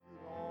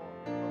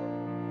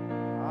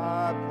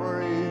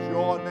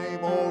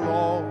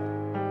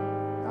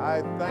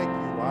I thank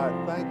you.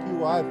 I thank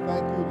you. I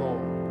thank you,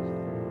 Lord.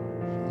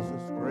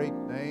 Jesus' great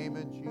name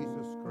and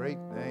Jesus' great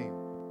name.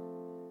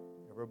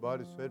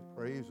 Everybody said,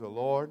 praise the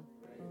Lord.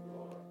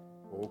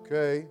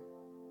 Okay.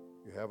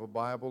 You have a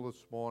Bible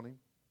this morning.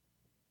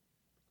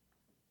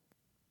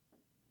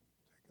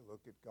 Take a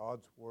look at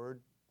God's Word.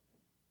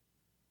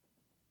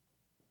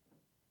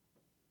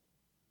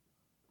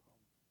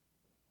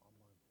 On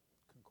my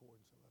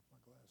concordance, I left my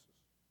glasses.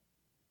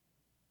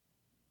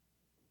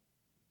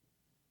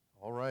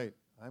 All right.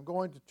 I'm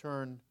going to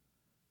turn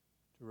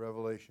to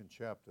Revelation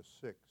chapter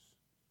 6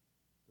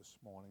 this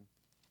morning.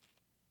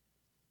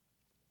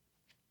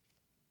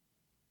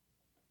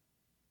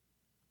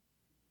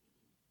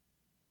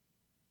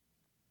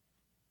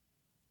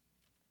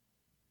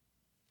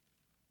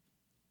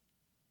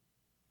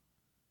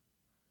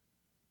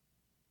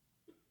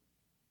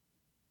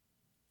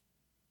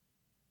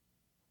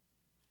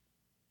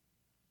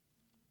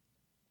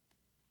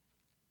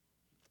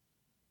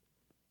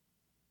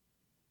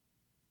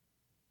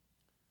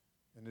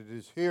 And it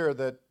is here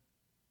that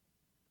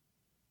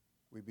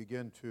we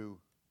begin to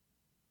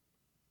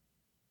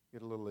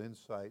get a little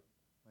insight.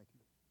 Thank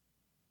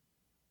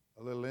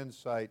you. A little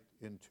insight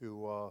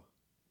into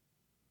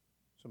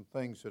some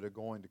things that are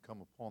going to come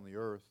upon the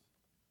earth.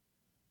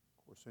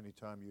 Of course,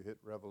 anytime you hit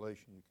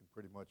Revelation, you can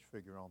pretty much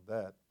figure on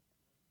that.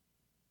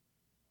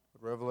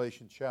 But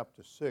Revelation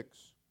chapter 6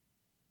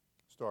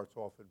 starts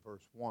off in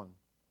verse 1.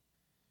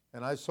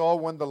 And I saw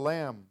when the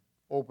Lamb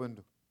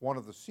opened one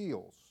of the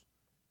seals,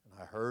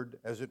 and I heard,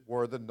 as it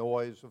were, the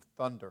noise of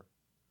thunder.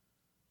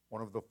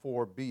 One of the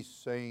four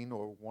beasts saying,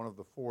 or one of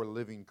the four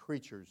living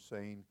creatures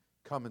saying,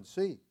 come and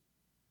see.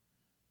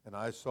 And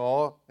I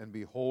saw, and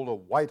behold, a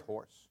white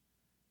horse,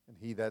 and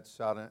he that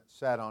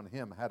sat on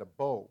him had a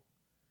bow,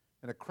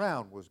 and a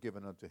crown was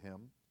given unto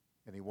him,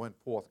 and he went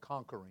forth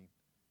conquering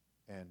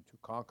and to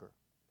conquer.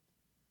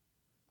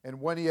 And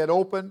when he had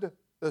opened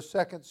the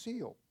second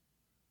seal,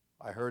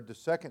 I heard the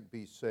second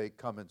beast say,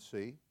 come and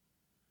see.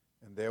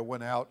 And there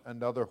went out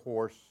another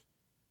horse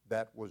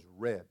that was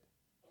red,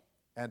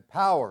 and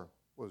power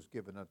was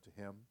given unto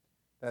him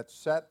that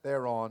sat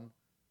thereon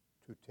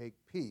to take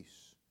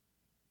peace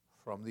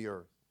from the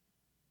earth,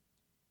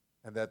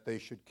 and that they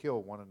should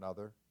kill one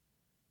another.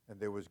 And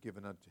there was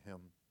given unto him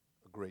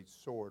a great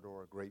sword,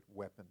 or a great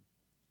weapon.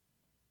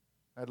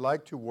 I'd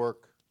like to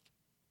work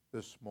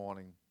this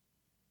morning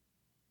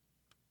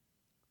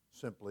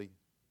simply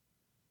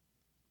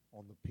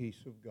on the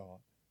peace of God,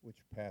 which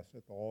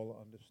passeth all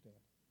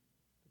understanding.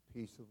 The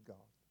peace of God.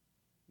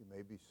 You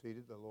may be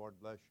seated. The Lord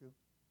bless you.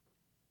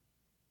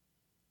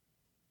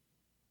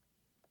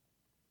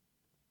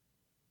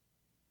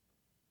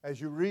 As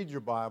you read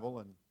your Bible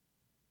and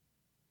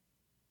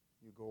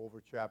you go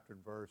over chapter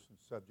and verse and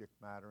subject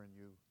matter, and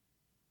you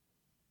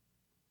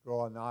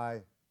draw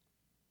nigh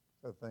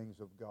the things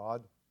of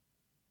God,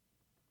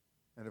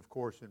 and of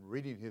course in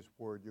reading His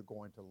Word you're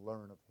going to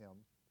learn of Him.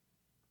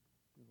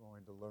 You're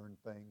going to learn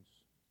things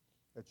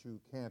that you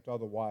can't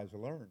otherwise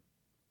learn.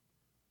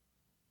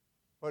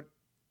 But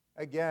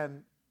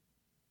again,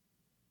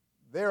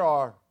 there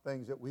are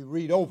things that we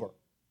read over,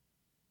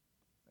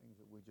 things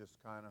that we just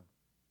kind of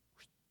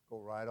go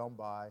right on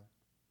by,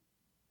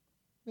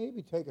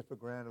 maybe take it for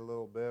granted a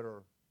little bit,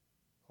 or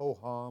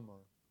ho-hum, or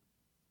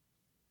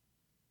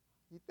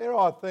there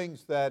are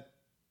things that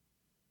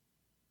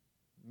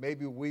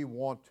maybe we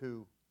want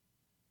to,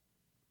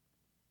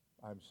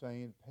 I'm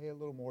saying, pay a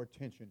little more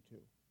attention to.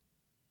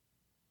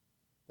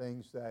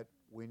 Things that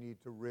we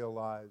need to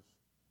realize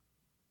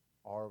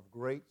are of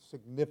great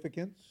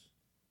significance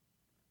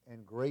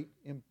and great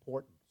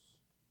importance.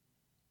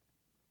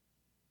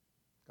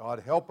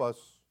 God help us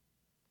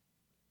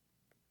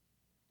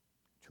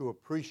to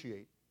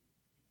appreciate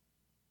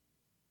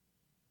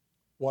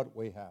what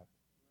we have.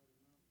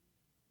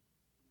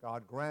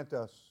 God grant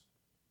us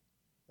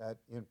that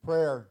in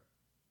prayer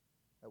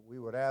that we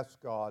would ask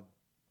God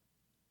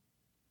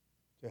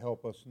to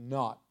help us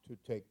not to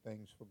take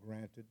things for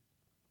granted,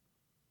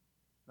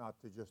 not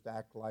to just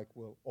act like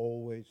we'll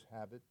always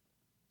have it.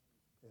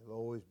 It'll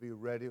always be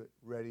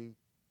ready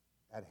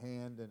at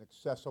hand and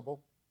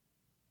accessible.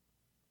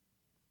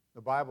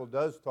 The Bible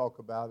does talk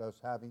about us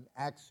having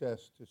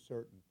access to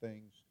certain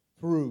things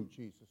through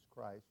Jesus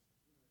Christ.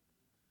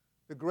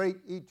 The great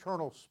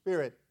eternal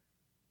Spirit,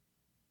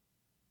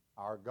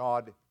 our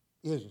God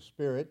is a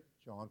spirit.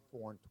 John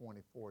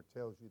 4:24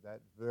 tells you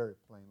that very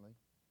plainly.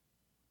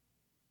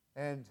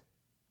 And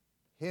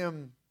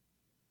Him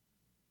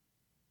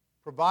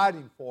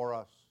providing for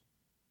us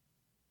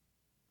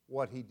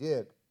what He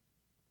did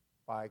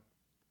by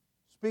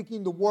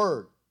speaking the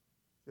Word,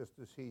 just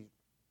as He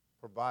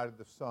provided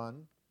the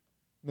sun,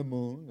 the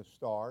moon, the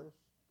stars,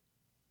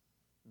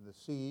 the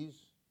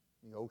seas,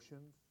 the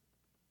oceans,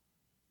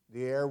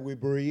 the air we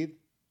breathe,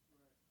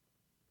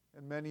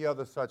 and many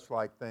other such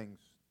like things.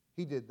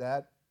 He did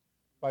that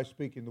by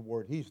speaking the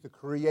Word. He's the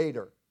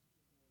creator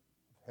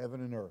of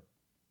heaven and earth.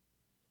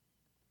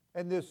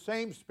 And this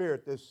same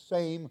Spirit, this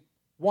same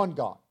one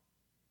God,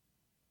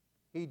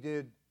 He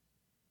did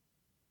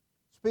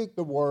speak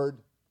the Word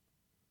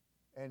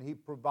and He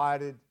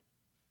provided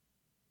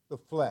the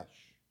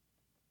flesh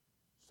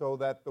so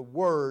that the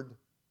Word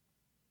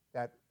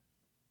that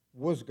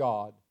was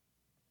God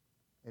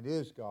and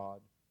is God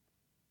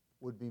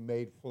would be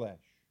made flesh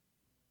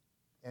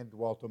and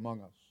dwelt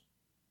among us.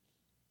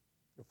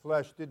 The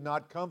flesh did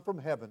not come from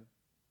heaven,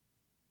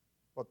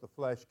 but the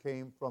flesh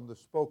came from the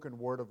spoken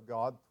word of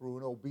God through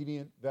an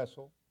obedient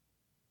vessel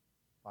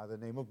by the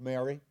name of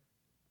Mary,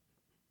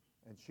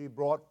 and she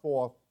brought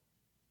forth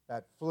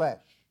that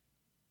flesh,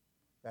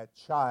 that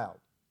child.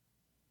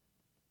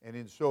 And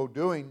in so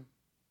doing,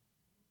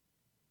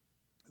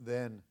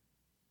 then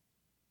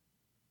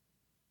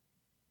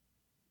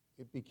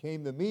it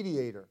became the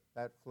mediator,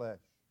 that flesh,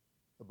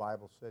 the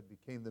Bible said,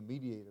 became the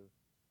mediator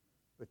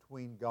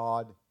between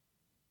God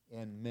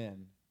and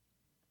men,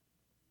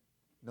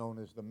 known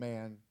as the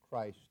man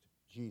Christ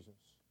Jesus.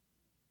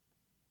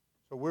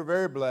 So we're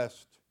very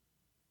blessed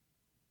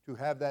to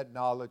have that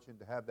knowledge and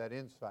to have that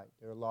insight.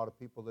 There are a lot of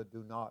people that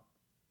do not.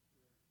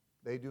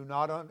 They do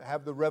not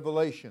have the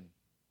revelation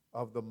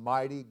of the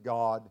mighty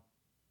God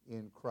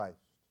in Christ.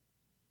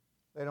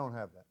 They don't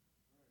have that.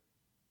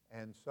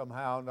 And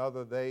somehow or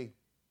another they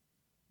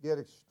get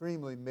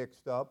extremely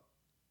mixed up,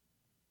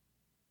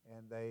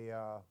 and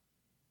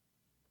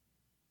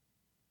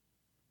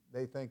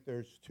they think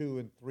there's 2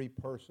 and 3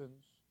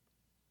 persons.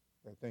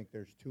 They think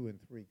there's 2 and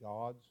 3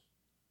 gods.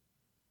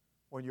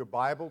 When your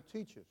Bible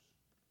teaches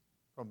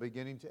from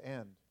beginning to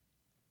end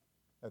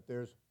that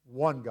there's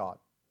one God,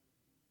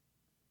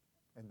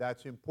 and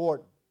that's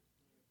important.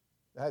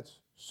 That's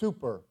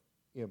super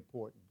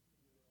important.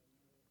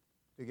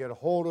 To get a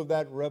hold of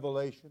that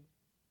revelation,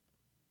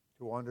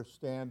 to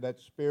understand that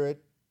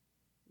Spirit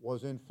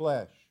was in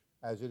flesh,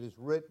 as it is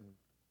written,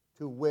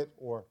 to wit,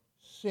 or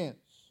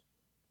since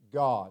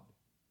God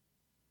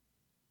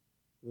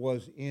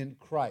was in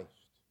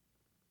Christ.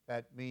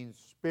 That means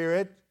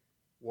Spirit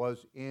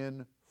was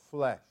in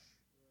flesh.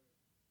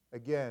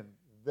 Again,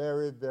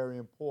 very, very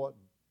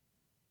important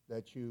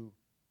that you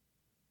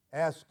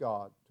ask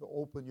God to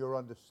open your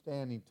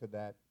understanding to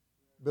that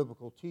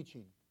biblical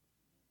teaching,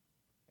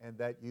 and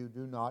that you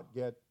do not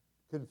get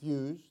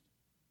confused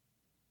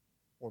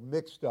or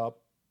mixed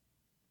up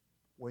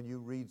when you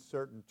read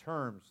certain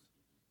terms.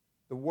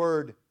 The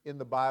word in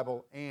the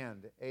Bible,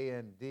 and,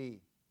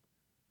 A-N-D,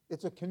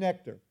 it's a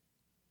connector.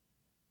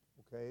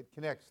 Okay, it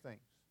connects things.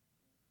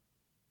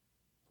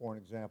 For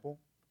an example,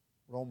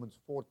 Romans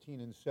 14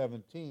 and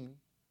 17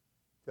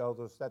 tells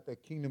us that the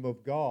kingdom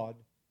of God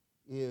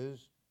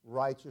is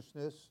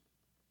righteousness,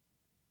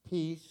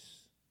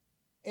 peace,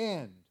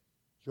 and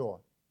joy.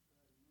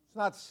 It's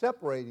not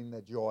separating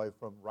the joy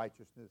from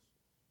righteousness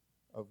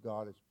of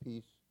God as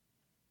peace.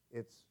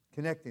 It's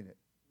connecting it.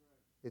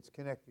 It's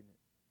connecting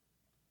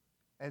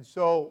it. And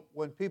so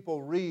when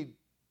people read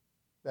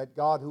that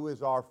God, who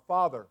is our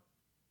Father,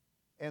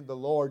 and the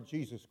Lord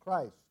Jesus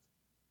Christ,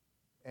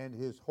 and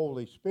His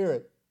Holy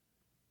Spirit,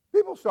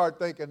 people start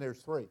thinking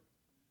there's 3.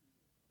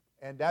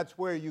 And that's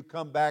where you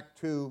come back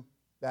to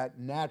that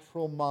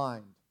natural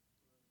mind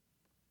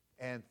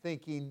and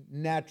thinking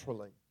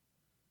naturally.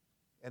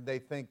 And they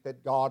think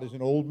that God is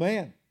an old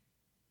man,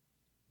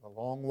 a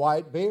long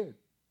white beard,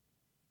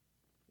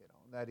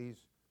 and that He's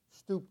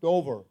stooped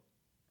over.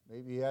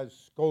 Maybe He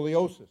has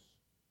scoliosis,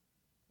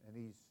 and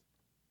He's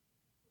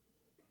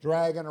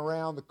dragging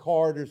around the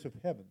corridors of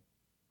heaven.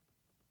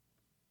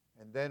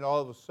 And then all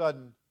of a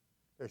sudden,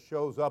 there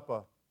shows up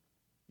a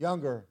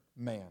younger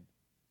man.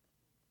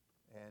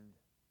 And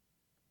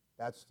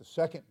that's the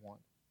second one.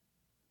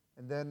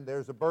 And then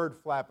there's a bird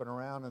flapping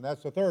around, and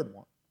that's the third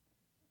one.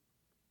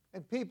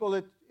 And people,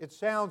 it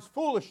sounds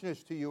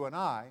foolishness to you and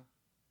I,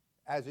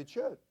 as it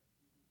should,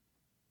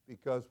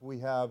 because we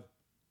have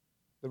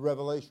the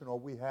revelation, or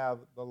we have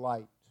the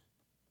light.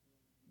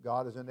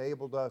 God has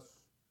enabled us.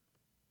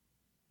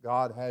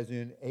 God has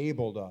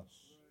enabled us.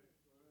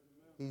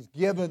 He's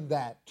given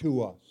that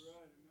to us.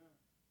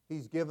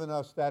 He's given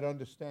us that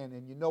understanding.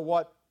 And you know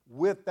what?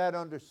 With that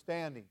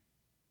understanding,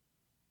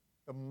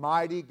 the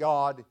mighty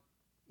God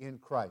in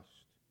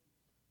Christ,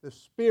 the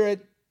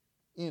Spirit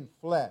in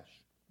flesh,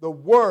 the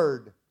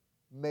Word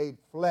made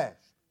flesh,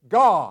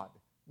 God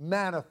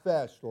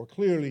manifest or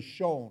clearly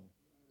shown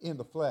in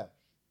the flesh,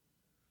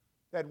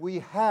 that we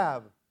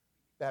have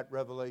that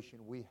revelation,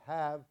 we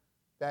have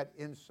that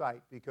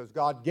insight, because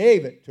God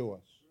gave it to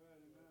us.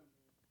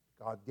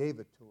 God gave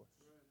it to us.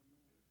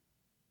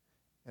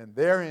 And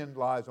therein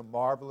lies a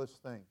marvelous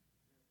thing,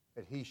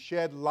 that He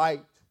shed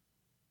light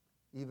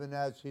even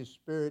as His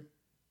Spirit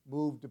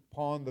moved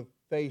upon the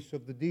face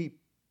of the deep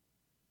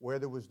where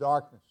there was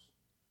darkness.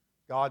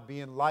 God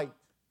being light,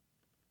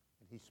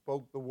 and He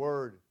spoke the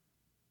word,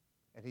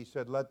 and He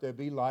said, "Let there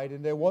be light,"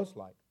 and there was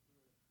light.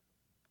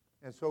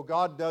 And so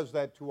God does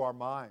that to our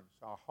minds,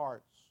 our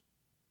hearts.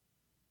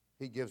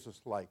 He gives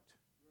us light.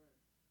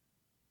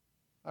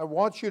 I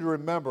want you to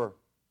remember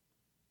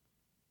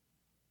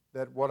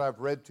that what I've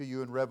read to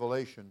you in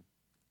Revelation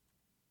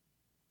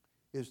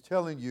is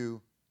telling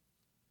you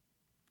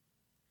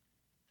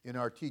in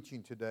our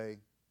teaching today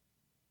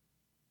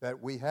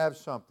that we have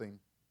something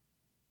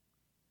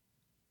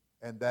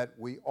and that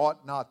we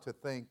ought not to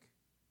think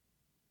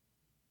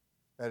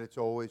that it's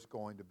always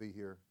going to be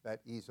here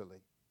that easily.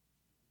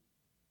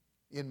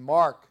 In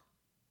Mark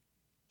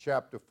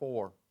chapter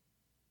 4,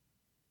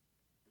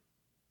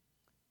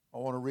 I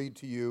want to read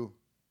to you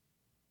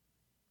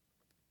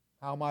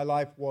how my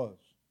life was,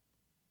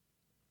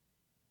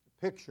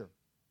 a picture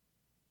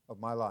of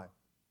my life.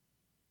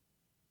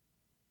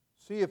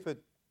 See if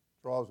it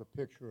draws a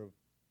picture of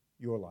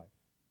your life.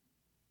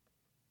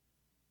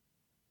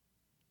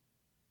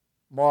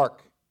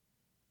 Mark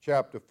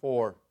chapter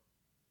 4.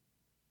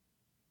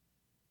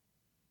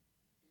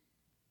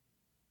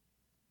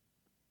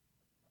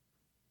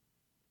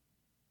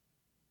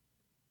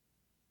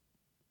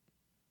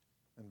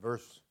 And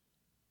verse,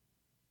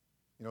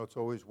 it's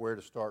always where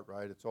to start,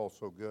 right? It's all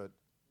so good.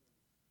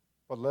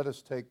 But let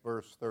us take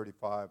verse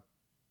 35.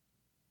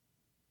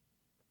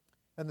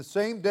 And the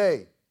same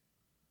day,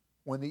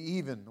 when the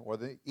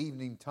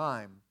evening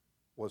time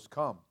was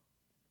come,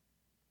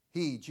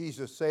 he,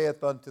 Jesus,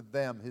 saith unto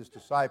them, his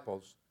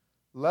disciples,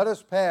 let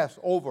us pass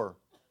over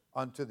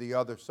unto the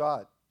other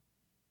side.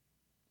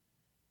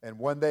 And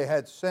when they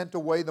had sent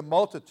away the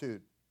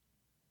multitude,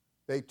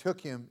 they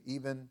took him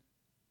even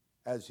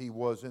as he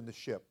was in the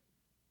ship.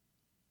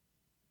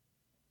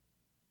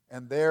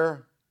 And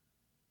there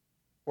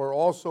were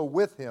also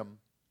with him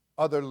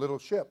other little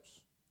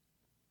ships.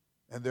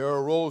 And there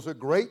arose a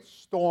great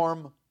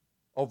storm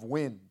of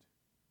wind,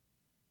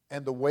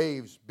 and the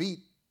waves beat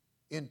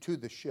into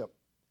the ship,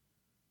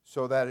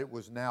 so that it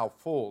was now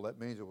full. That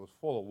means it was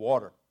full of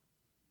water.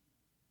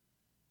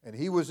 And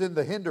he was in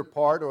the hinder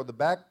part, or the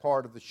back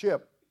part of the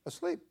ship,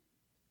 asleep.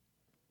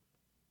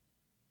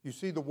 You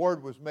see, the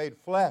Word was made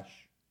flesh.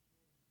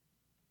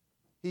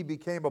 He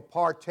became a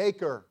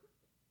partaker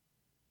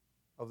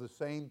of the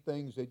same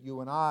things that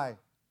you and I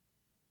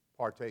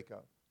partake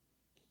of.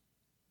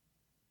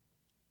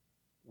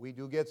 We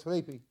do get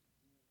sleepy,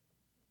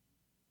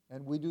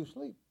 and we do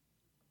sleep.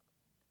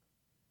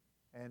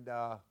 And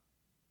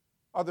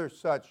other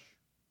such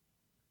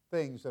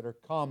things that are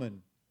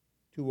common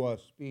to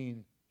us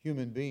being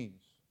human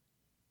beings.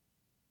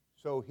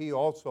 So he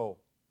also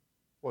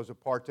was a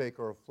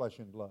partaker of flesh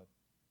and blood.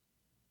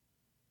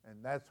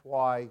 And that's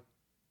why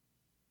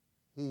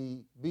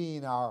he,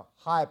 being our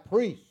high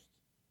priest,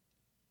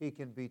 he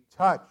can be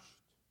touched.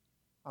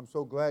 I'm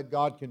so glad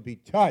God can be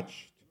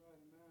touched.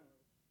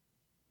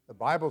 The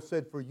Bible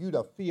said for you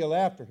to feel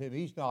after him.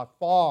 He's not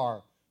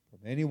far from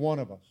any one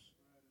of us.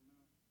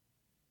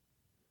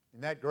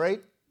 Isn't that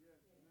great?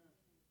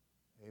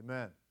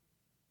 Amen.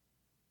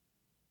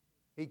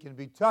 He can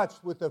be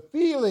touched with the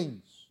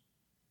feelings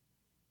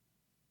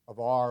of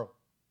our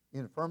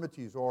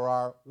infirmities or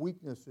our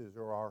weaknesses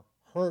or our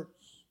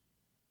hurts.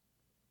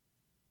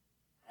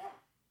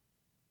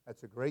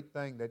 That's a great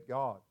thing that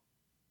God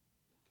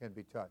can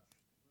be touched.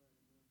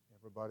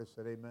 Everybody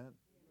said amen.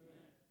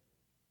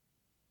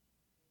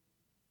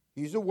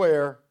 He's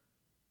aware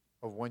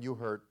of when you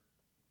hurt.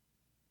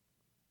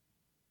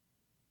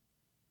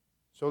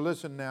 So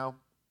listen now.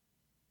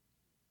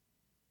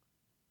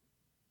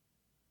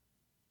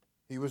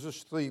 He was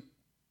asleep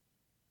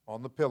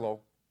on the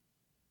pillow,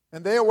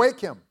 and they awake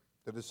him.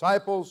 The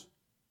disciples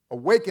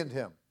awakened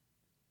him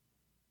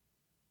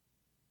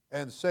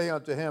and say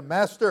unto him,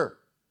 Master,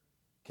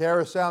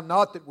 carest thou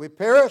not that we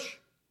perish?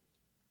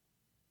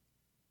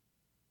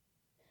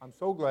 I'm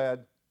so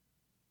glad,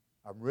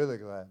 I'm really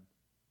glad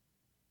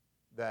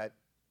that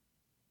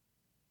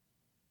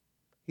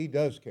he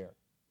does care.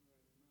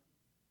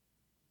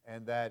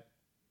 And that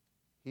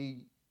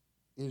he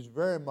is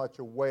very much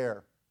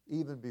aware,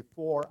 even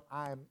before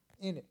I'm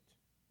in it,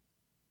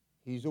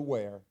 he's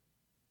aware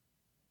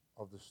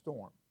of the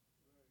storm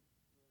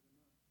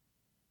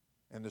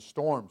and the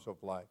storms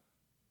of life.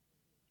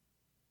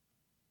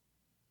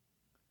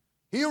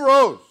 He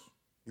arose,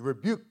 he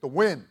rebuked the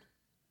wind,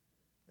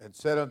 and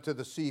said unto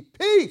the sea,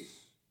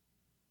 Peace,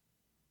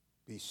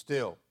 be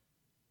still.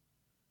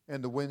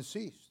 And the wind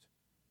ceased,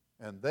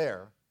 and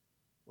there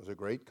was a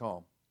great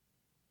calm.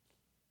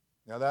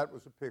 Now that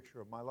was a picture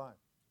of my life.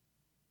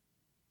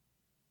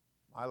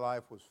 My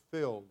life was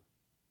filled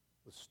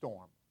with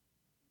storm.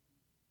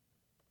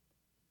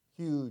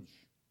 Huge,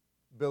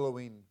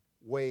 billowing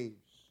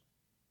waves.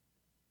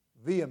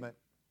 Vehement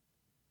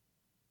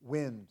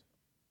wind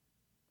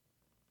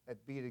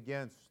that beat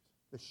against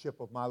the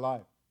ship of my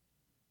life.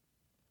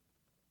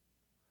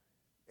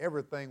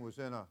 Everything was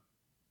in a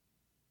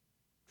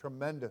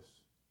tremendous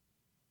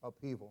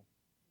upheaval.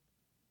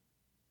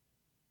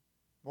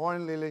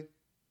 Morning, Lily.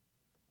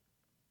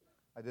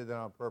 I did that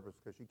on purpose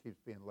because she keeps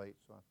being late,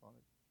 so I thought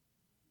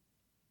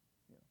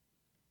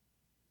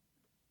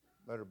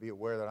let her be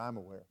aware that I'm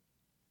aware.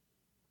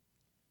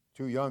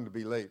 Too young to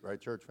be late,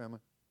 right, church family?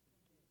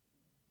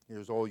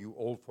 Here's all you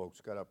old folks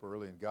got up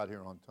early and got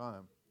here on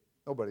time.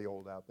 Nobody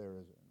old out there,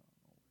 is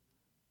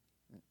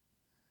it?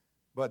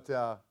 But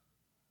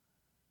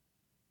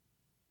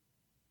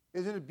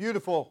isn't it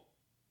beautiful?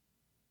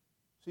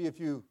 See if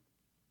you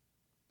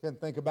can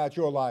think about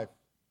your life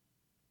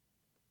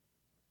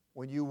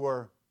when you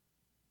were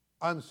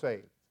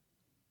unsaved,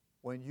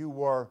 when you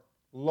were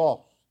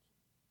lost,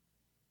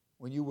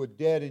 when you were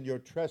dead in your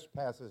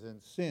trespasses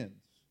and sins,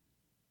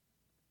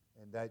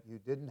 and that you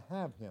didn't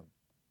have Him,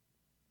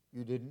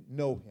 you didn't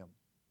know Him,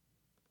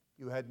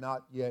 you had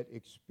not yet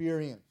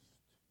experienced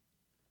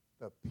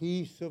the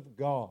peace of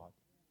God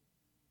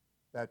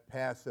that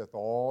passeth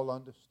all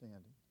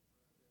understanding.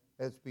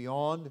 It's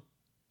beyond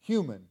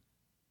human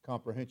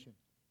comprehension.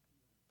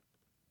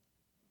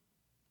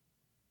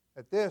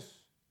 That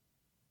this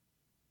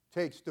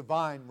takes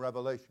divine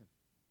revelation.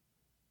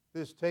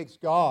 This takes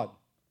God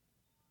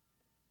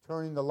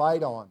turning the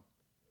light on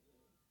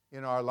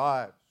in our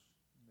lives.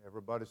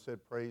 Everybody said,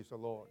 praise the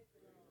Lord.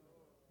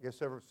 I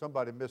guess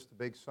somebody missed the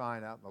big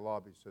sign out in the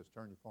lobby that says,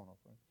 turn your phone off,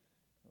 right?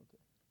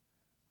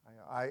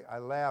 Okay. I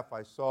laugh.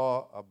 I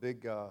saw a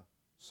big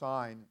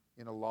sign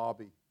in a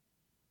lobby,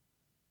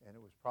 and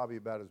it was probably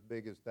about as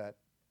big as that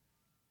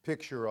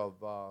picture of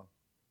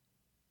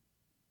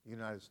the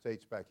United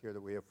States back here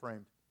that we have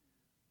framed.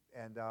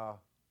 And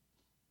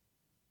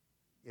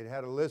it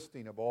had a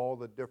listing of all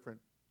the different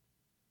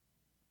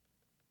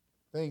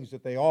things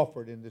that they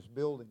offered in this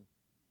building.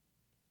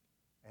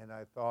 And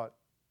I thought,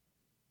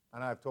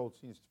 and I've told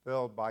Senior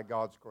Feld, by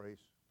God's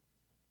grace,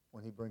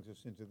 when He brings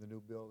us into the new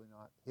building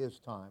on His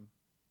time,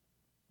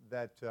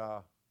 that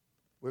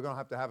we're going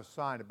to have a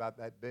sign about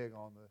that big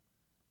on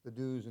the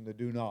do's and the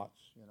do-nots,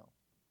 and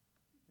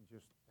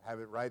just have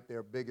it right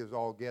there, big as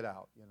all get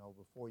out,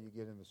 before you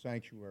get in the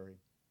sanctuary.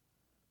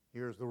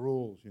 Here's the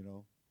rules,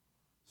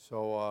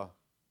 So,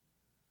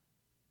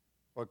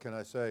 what can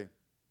I say?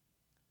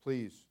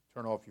 Please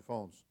turn off your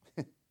phones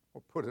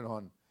or put it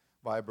on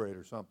vibrate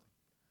or something.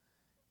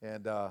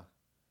 And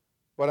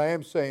but I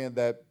am saying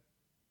that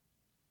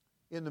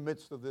in the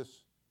midst of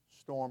this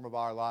storm of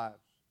our lives,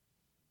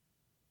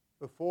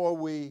 before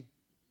we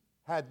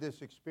had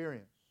this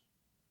experience,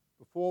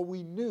 before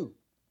we knew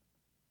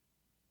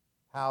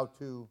how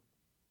to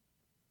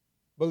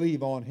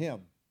believe on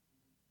Him,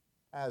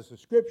 as the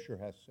Scripture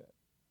has said,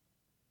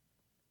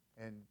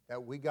 and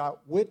that we got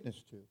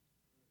witnessed to,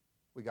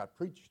 we got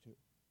preached to,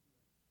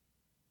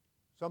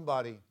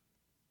 somebody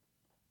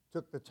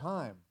took the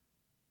time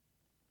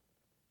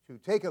to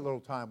take a little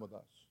time with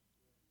us.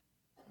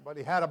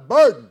 Somebody had a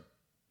burden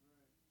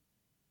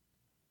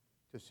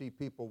to see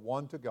people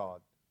won to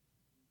God,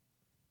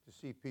 to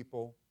see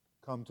people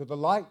come to the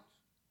light,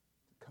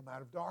 to come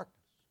out of darkness,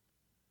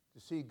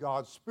 to see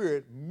God's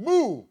Spirit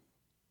move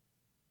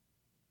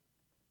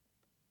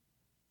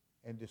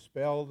and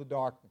dispel the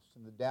darkness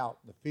and the doubt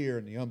and the fear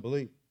and the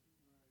unbelief,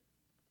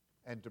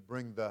 and to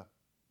bring the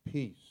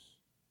peace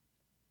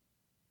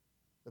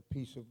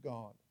of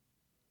God.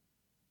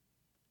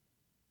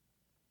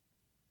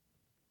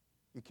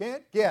 You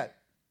can't get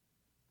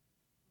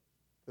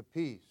the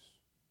peace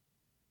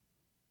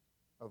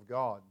of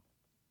God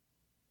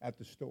at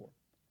the store.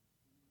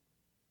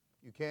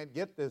 You can't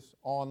get this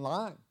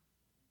online.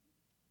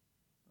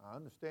 I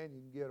understand you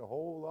can get a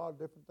whole lot of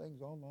different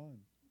things online.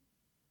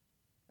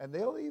 And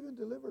they'll even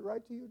deliver it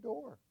right to your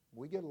door.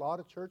 We get a lot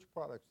of church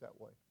products that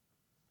way.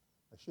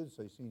 I should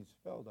say Senior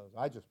Feld does.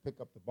 I just pick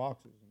up the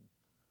boxes and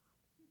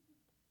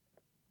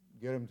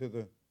get them to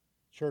the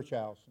church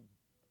house and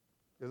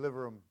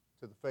deliver them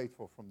to the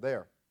faithful from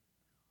there.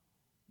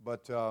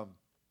 But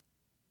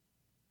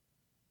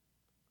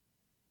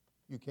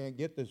you can't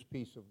get this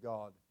peace of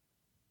God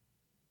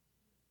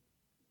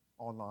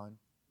online.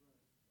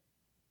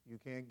 You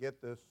can't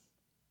get this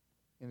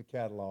in a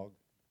catalog.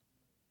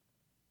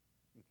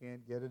 You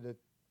can't get it at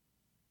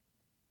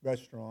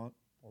restaurant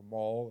or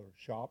mall or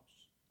shops.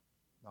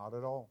 Not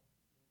at all.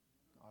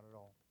 Not at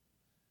all.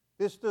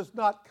 This does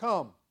not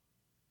come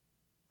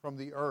from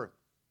the earth.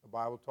 The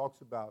Bible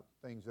talks about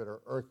things that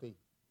are earthy,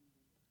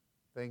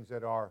 things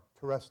that are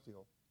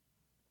terrestrial.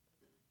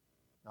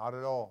 Not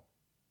at all.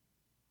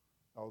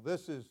 No,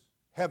 this is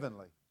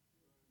heavenly.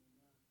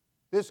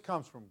 This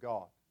comes from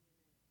God.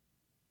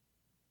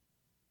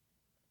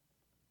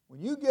 When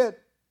you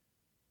get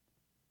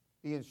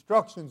the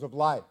instructions of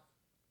life,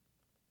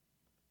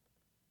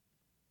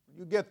 when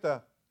you get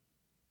the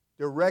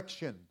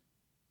direction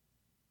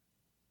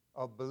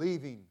of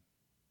believing,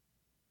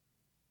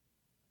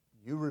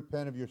 you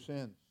repent of your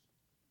sins.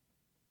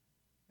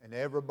 And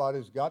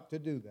everybody's got to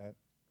do that.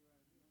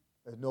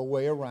 There's no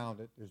way around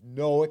it. There's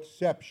no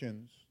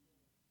exceptions.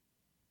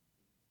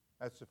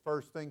 That's the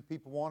first thing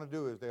people want to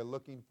do, is they're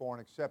looking for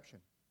an exception.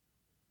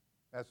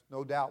 That's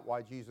no doubt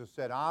why Jesus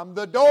said, I'm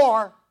the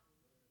door.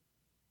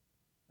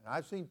 And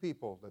I've seen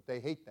people that they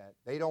hate that.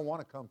 They don't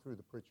want to come through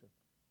the preacher.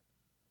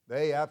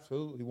 They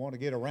absolutely want to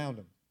get around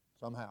him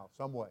somehow,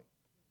 some way.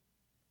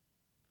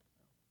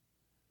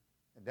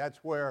 And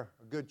that's where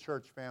a good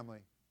church family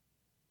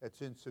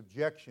that's in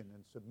subjection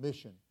and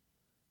submission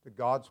to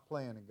God's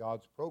plan and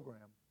God's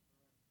program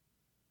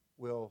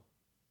will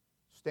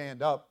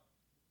stand up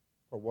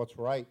for what's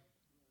right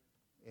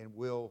and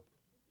will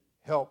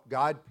help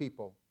guide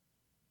people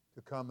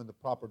to come in the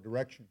proper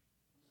direction.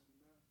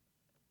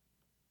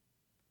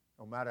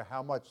 No matter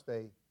how much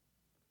they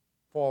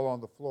fall on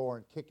the floor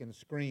and kick and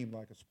scream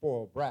like a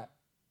spoiled brat.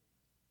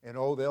 And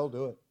they'll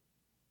do it.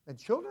 And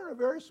children are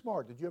very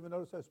smart. Did you ever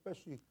notice that?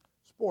 Especially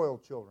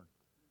spoiled children.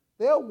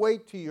 They'll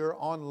wait till you're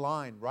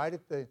online right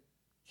at the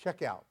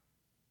checkout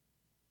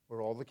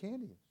where all the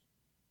candy is.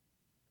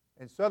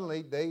 And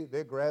suddenly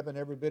they're grabbing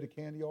every bit of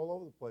candy all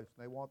over the place.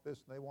 And they want this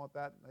and they want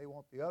that and they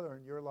want the other.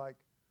 And you're like,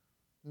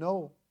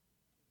 no,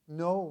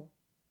 no.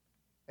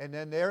 And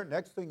then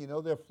next thing you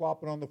know, they're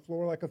flopping on the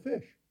floor like a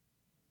fish.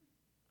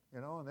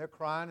 And they're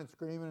crying and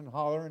screaming and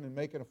hollering and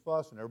making a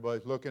fuss. And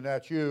everybody's looking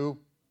at you.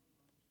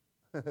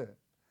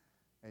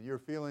 And you're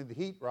feeling the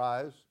heat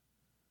rise.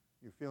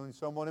 You're feeling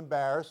somewhat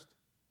embarrassed.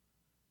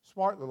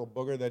 Smart little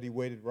booger that he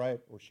waited right,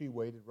 or she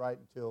waited right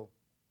until,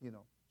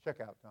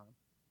 checkout time.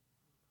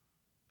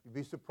 You'd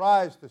be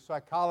surprised the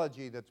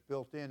psychology that's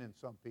built in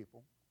some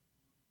people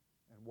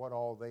and what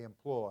all they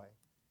employ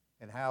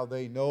and how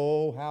they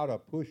know how to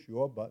push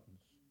your buttons.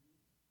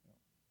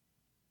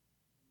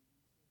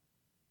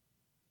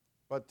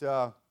 But,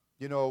 the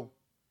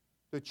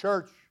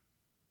church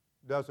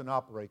doesn't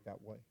operate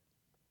that way.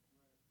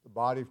 The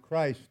body of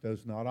Christ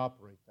does not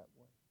operate that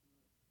way.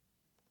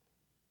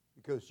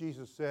 Because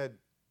Jesus said,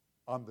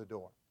 I'm the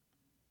door.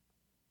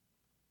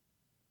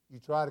 You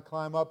try to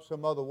climb up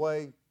some other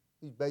way,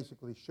 he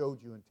basically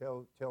showed you and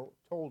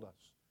told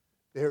us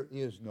there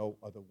is no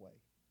other way.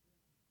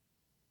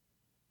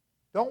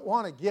 Don't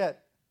want to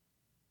get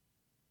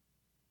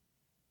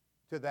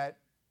to that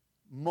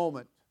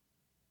moment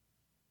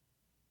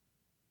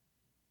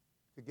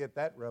to get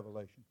that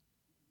revelation.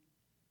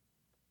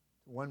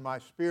 When my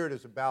spirit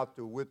is about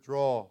to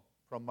withdraw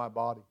from my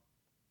body,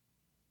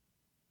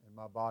 and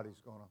my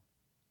body's going to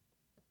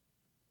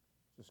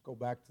just go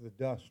back to the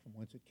dust from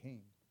whence it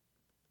came.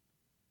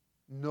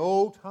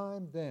 No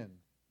time then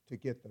to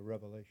get the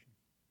revelation.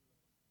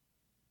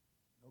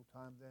 No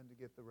time then to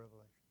get the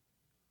revelation.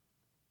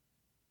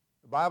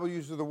 The Bible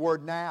uses the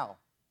word now.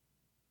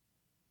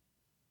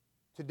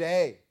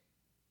 Today.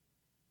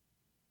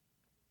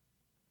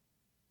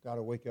 Got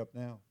to wake up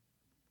now.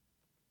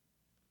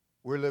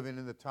 We're living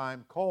in the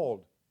time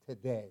called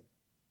today.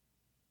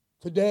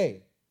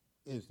 Today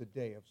is the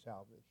day of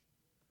salvation.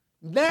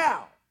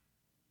 Now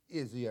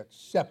is the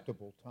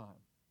acceptable time.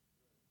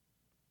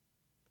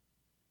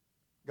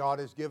 God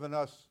has given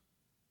us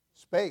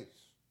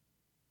space,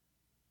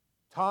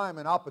 time,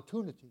 and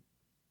opportunity.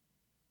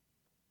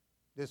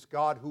 This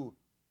God who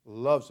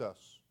loves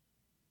us,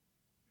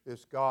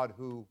 this God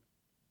who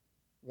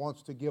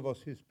wants to give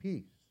us his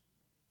peace.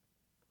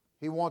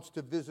 He wants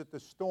to visit the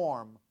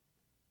storm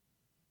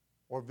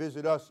or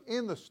visit us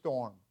in the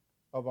storm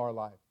of our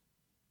life.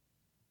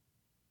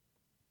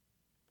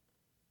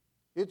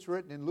 It's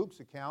written in Luke's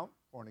account,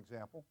 for an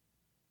example,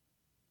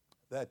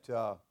 that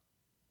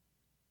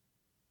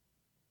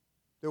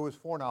there was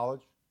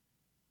foreknowledge,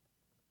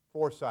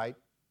 foresight.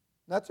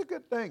 That's a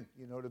good thing,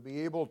 to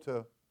be able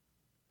to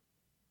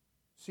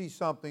see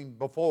something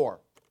before.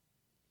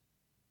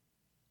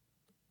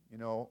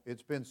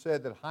 It's been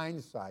said that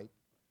hindsight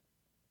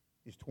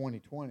is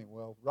 20/20.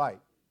 Well,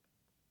 right.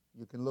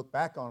 You can look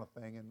back on a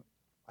thing and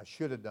I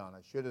should have done,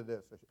 I should have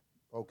this.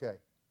 Okay.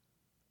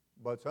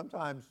 But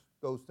sometimes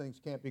those things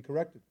can't be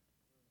corrected.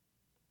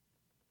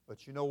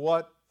 But you know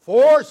what?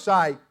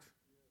 Foresight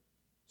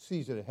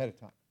sees it ahead of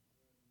time.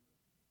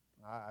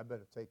 I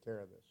better take care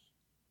of this.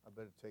 I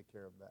better take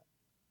care of that.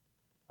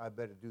 I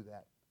better do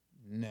that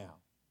now.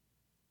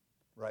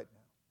 Right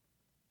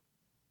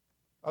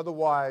now.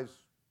 Otherwise,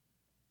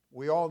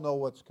 we all know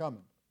what's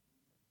coming.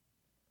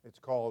 It's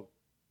called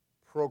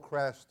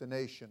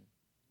procrastination.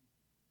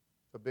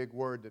 It's a big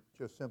word that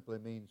just simply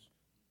means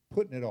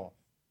putting it off.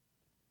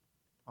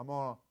 I'm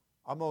going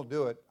to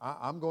do it.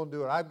 I'm going to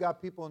do it. I've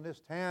got people in this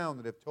town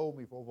that have told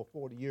me for over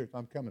 40 years,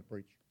 I'm coming,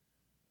 preach.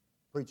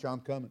 Preach,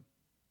 I'm coming.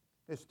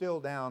 They're still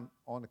down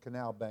on the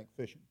canal bank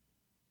fishing.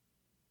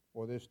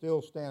 Or they're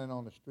still standing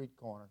on the street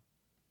corner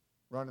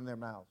running their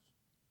mouths.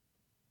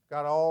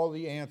 Got all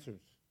the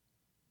answers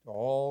to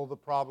all the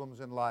problems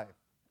in life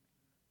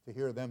to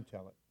hear them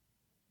tell it.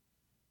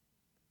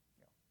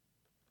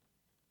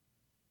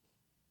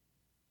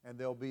 And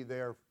they'll be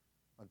there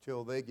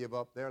until they give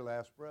up their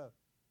last breath.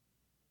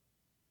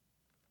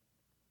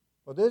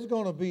 But there's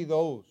going to be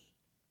those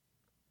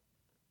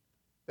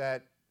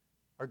that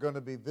are going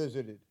to be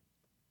visited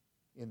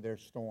in their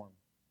storm.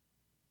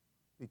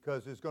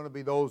 Because there's going to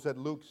be those that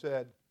Luke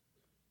said,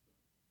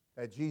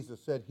 that Jesus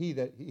said,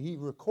 he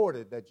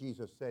recorded that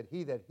Jesus said,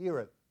 he that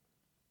heareth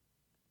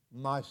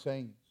my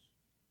sayings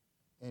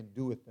and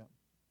doeth them.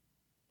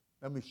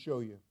 Let me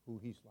show you who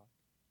he's like.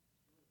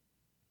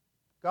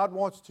 God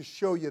wants to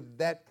show you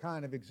that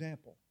kind of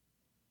example.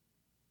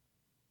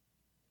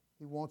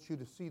 He wants you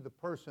to see the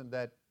person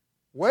that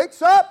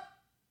wakes up,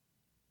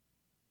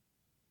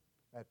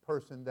 that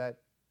person that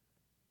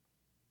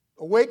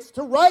awakes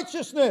to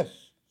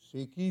righteousness.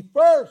 Seek ye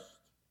first,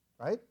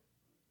 right?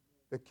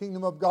 The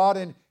kingdom of God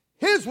and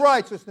his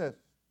righteousness.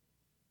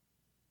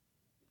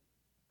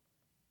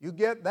 You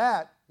get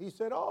that. He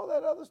said, all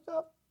that other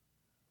stuff,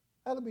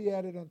 that'll be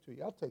added unto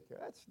you. I'll take care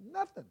of that. That's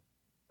nothing.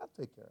 I'll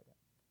take care of that.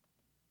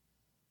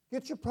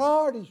 Get your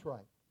priorities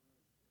right.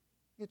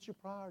 Get your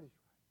priorities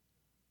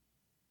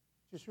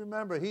Just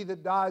remember, he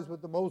that dies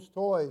with the most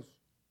toys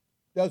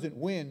doesn't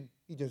win,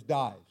 he just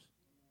dies.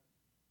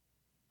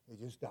 He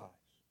just dies.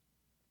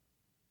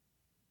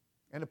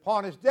 And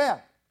upon his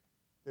death,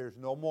 there's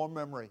no more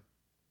memory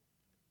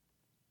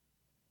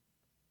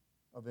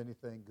of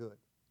anything good.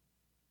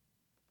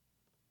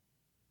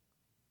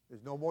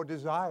 There's no more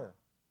desire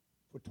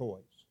for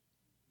toys.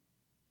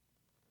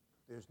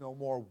 There's no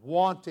more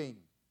wanting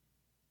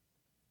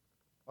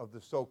of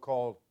the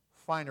so-called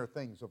finer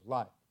things of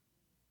life.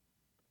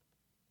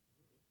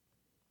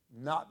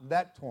 Not in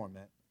that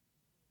torment,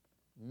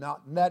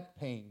 not in that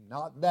pain,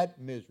 not in that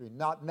misery,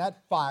 not in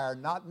that fire,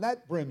 not in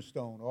that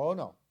brimstone. Oh,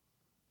 no.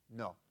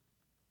 No.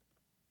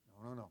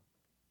 No, no, no.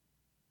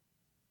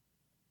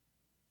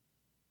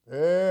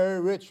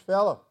 Very rich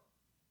fellow.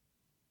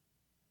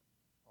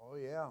 Oh,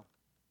 yeah.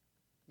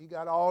 He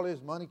got all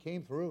his money,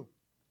 came through.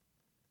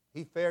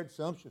 He fared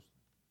sumptuously.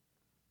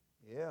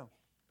 Yeah.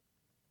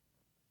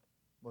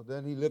 But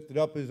then he lifted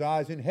up his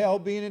eyes in hell,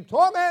 being in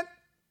torment.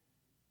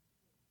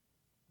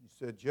 He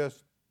said,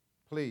 just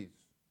please,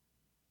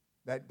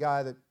 that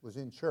guy that was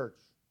in church,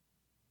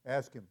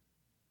 ask him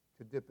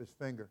to dip his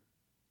finger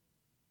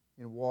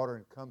in water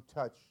and come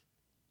touch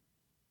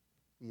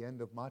the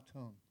end of my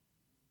tongue.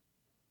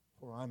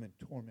 For I'm in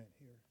torment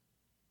here.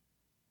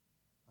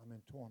 I'm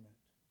in torment.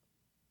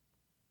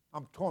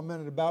 I'm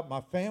tormented about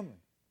my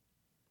family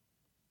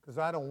because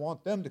I don't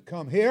want them to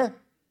come here.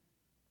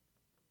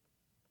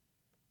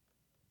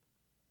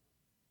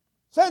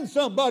 Send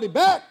somebody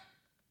back.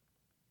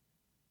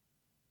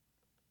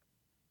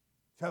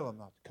 Tell them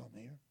not to come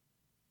here.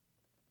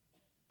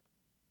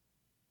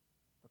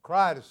 A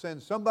cry to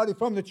send somebody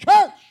from the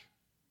church.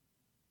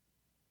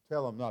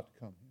 Tell them not to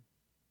come here.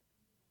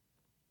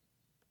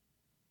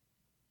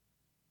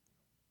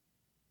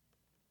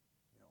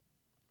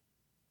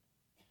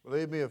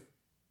 Believe me, if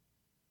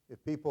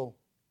people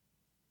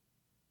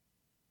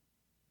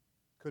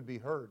could be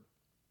heard,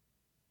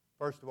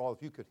 first of all,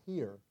 if you could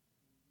hear,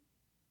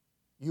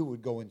 you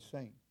would go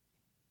insane.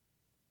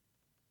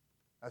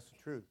 That's the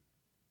truth.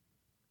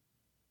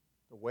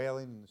 The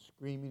wailing and the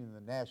screaming and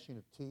the gnashing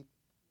of teeth,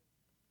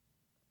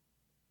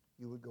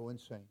 you would go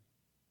insane.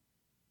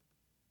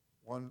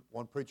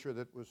 One preacher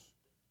that was,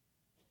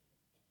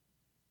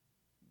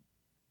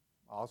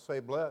 I'll say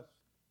blessed,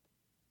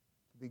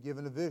 to be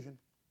given a vision.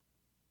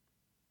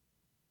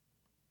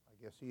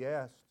 I guess he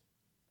asked,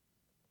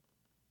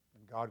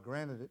 and God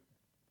granted it.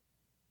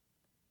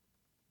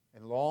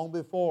 And long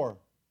before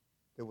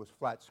there was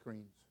flat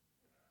screens,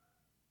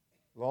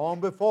 long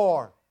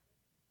before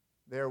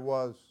there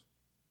was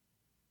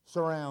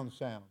surround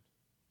sound,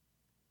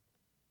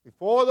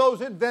 before those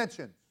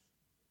inventions,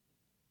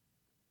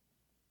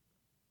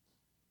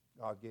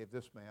 God gave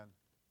this man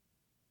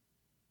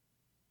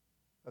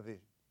a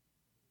vision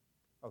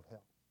of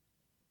hell.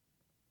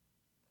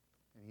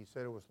 And he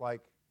said it was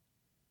like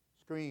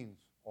screens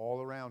all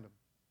around him.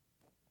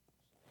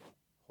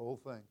 Whole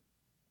thing.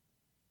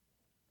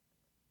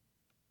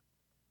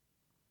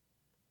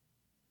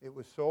 It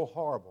was so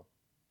horrible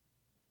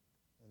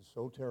and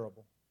so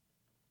terrible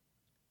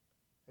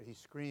that he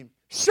screamed,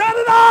 "Shut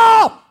it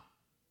off!"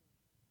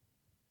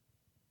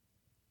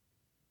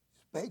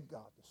 He begged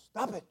God to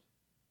stop it.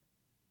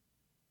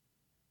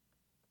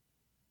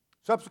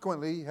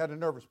 Subsequently, he had a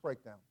nervous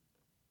breakdown.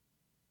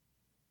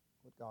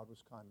 But God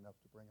was kind enough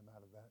to bring him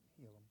out of that and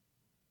heal him.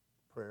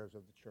 Prayers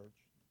of the church,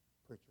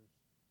 preachers.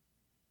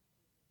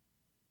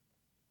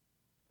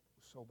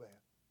 It was so bad.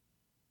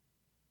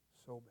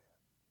 So bad.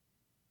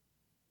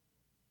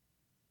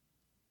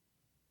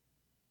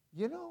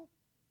 You know,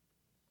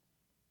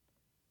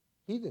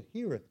 he that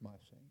heareth my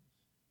sayings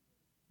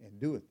and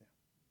doeth them,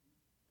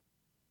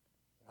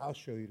 I'll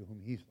show you to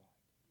whom he's like.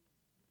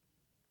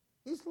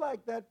 He's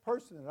like that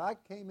person that I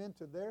came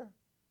into their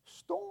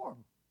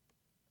storm.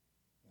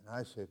 And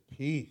I said,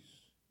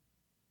 peace.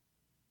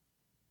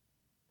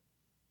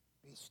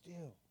 Be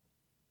still.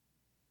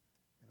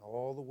 And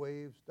all the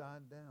waves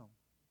died down.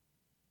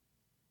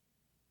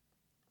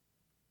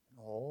 And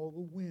all the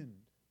wind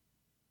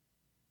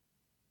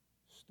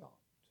stopped.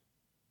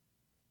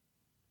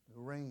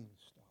 The rain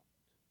stopped.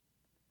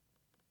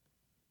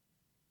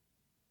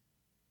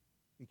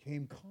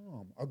 Became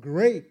calm, a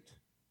great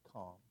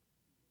calm.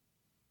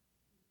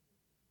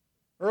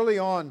 Early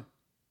on,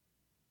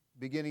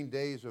 beginning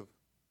days of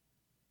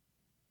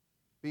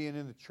being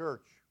in the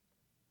church,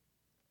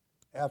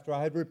 after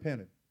I had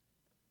repented,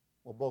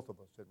 well, both of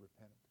us had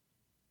repented,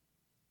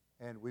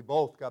 and we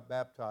both got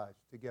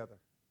baptized together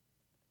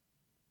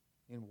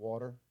in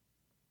water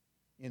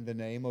in the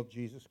name of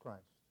Jesus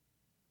Christ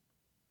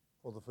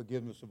for the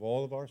forgiveness of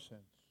all of our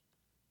sins.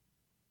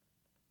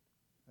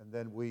 And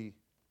then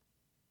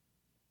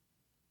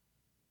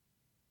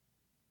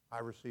I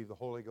received the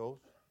Holy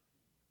Ghost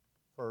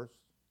first.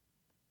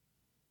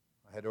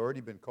 I had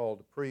already been called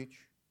to preach,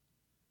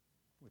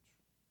 which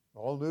is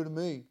all new to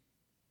me.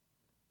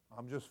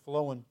 I'm just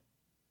flowing.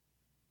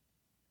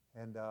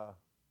 And I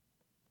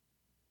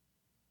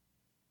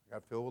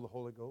got filled with the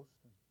Holy Ghost.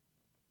 And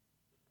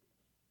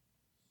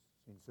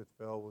since that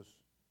Feld was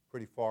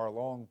pretty far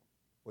along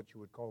what you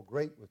would call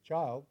great with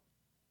child.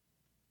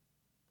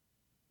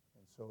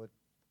 And so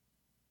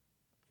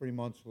 3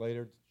 months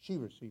later, she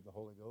received the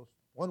Holy Ghost,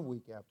 1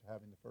 week after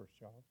having the first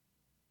child.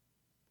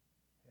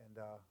 And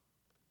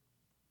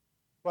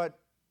but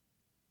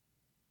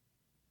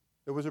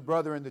there was a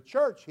brother in the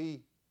church.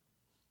 He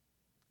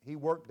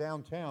worked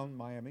downtown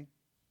Miami,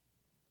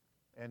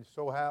 and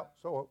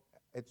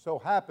it so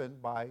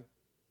happened by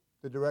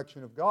the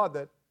direction of God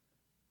that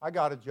I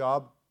got a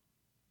job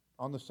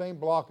on the same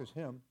block as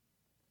him,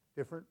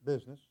 different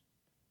business.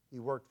 He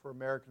worked for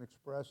American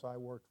Express. I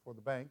worked for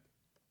the bank.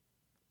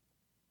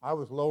 I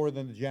was lower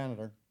than the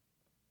janitor.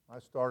 I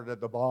started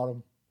at the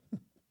bottom,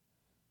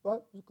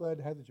 but was glad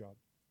to have the job.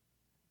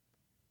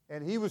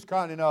 And he was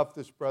kind enough,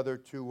 this brother,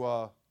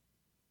 to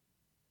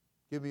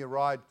give me a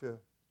ride to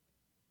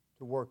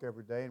work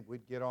every day, and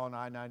we'd get on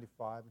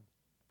I-95 and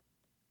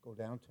go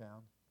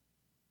downtown.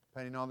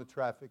 Depending on the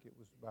traffic, it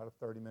was about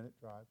a 30-minute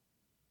drive.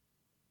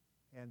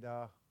 And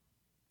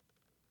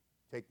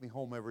take me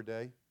home every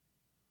day.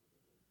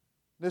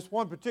 This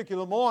one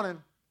particular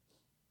morning,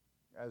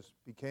 as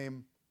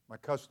became my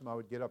custom, I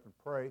would get up and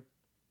pray.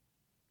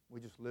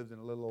 We just lived in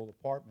a little old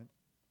apartment.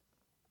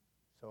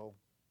 So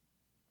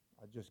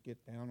I'd just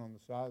get down on the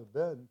side of the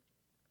bed, and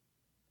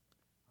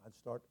I'd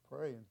start to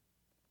pray.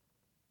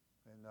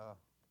 And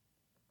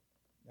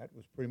that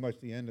was pretty much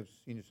the end of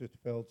Senior Sister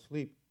Feld's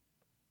sleep.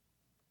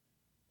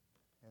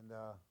 And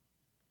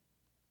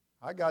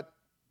I got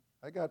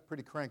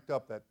pretty cranked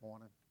up that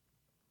morning.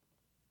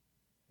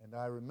 And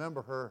I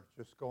remember her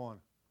just going,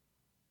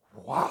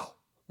 wow,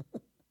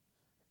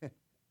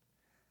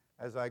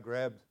 as I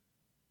grabbed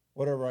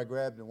whatever I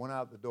grabbed and went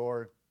out the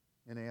door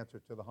in answer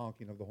to the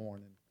honking of the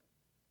horn and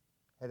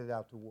headed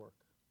out to work.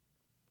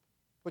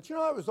 But you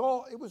know, it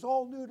was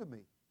all new to me.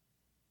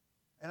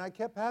 And I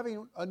kept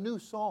having a new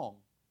song,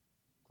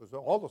 because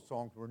all the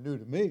songs were new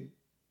to me.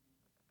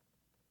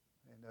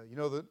 And you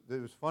know,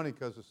 it was funny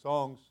because the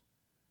songs,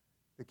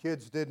 the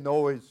kids didn't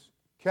always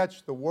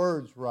catch the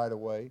words right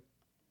away.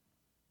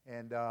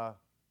 And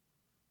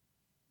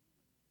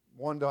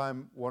one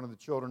time, one of the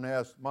children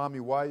asked, "Mommy,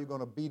 why are you going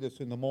to beat us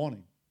in the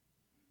morning?"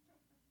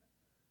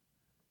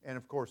 And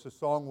of course, the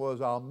song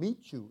was, "I'll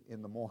meet you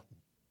in the morning."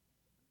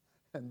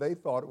 And they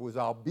thought it was,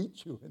 "I'll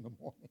beat you in the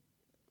morning."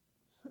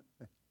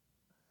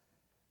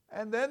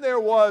 And then there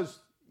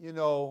was, you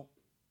know,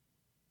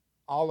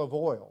 olive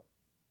oil,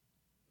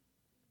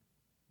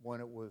 when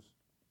it was,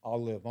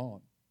 "I'll live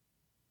on."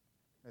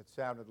 It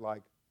sounded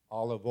like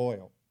olive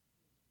oil.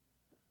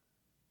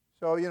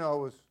 So, you know,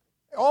 it was,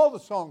 all the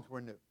songs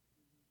were new.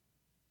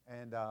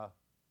 And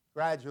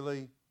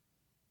gradually,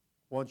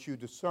 once you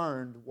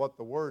discerned what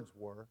the words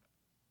were,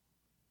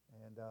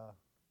 and,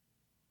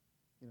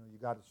 you know, you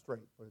got it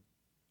straight. But it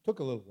took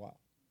a little while.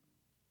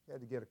 You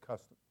had to get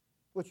accustomed.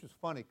 Which was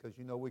funny because,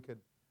 you know, we could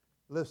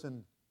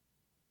listen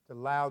to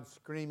loud,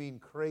 screaming,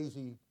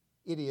 crazy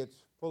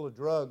idiots full of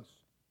drugs,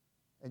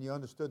 and you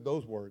understood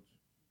those words.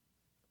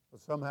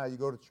 But somehow you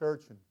go to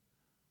church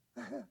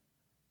and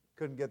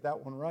couldn't get that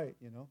one right,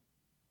 you know.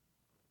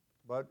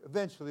 But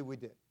eventually we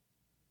did.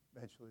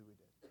 Eventually we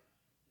did.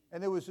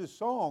 And there was this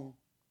song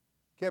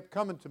kept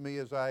coming to me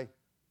as I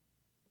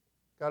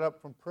got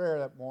up from prayer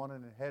that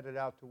morning and headed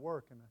out to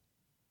work. And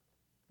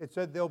it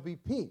said, "There'll be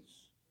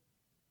peace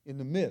in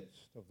the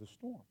midst of the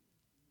storm."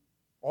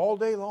 All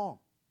day long,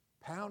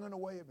 pounding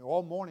away at me,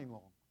 all morning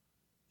long.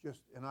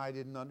 And I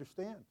didn't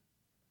understand.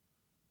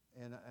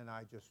 And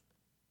I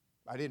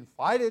didn't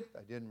fight it,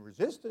 I didn't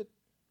resist it,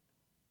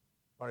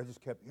 but I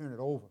just kept hearing it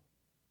over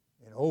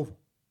and over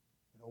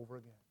and over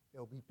again.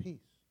 There'll be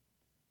peace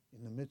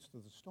in the midst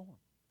of the storm.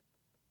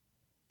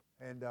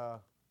 And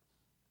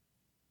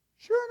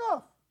sure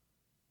enough,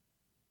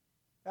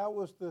 that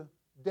was the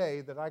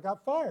day that I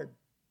got fired.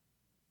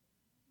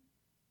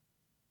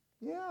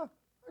 Yeah,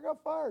 I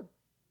got fired.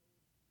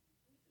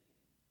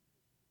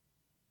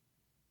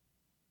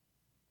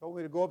 Told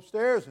me to go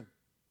upstairs and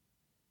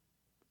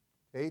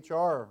to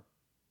HR.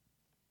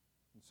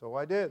 And so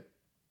I did.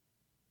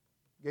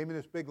 Gave me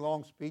this big,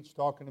 long speech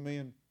talking to me,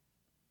 and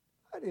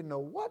I didn't know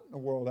what in the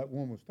world that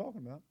woman was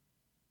talking about.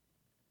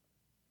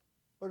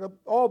 But it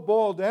all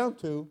boiled down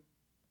to,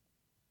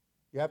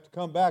 you have to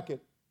come back at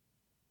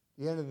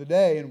the end of the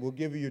day, and we'll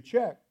give you your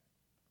check.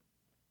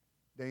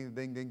 Ding,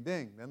 ding, ding,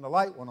 ding. Then the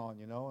light went on,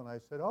 you know, and I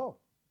said, oh,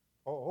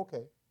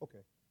 okay.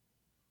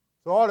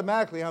 So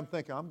automatically I'm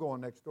thinking, I'm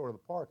going next door to the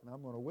park, and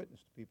I'm going to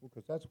witness to people,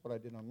 because that's what I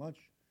did on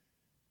lunch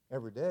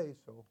every day.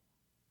 So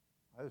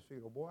I just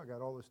figured, oh boy, I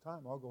got all this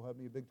time. I'll go have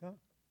me a big time.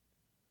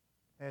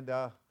 And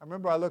I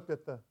remember I looked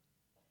at the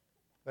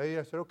lady.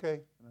 I said, okay.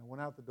 And I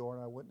went out the door,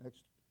 and I went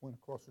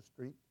across the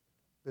street,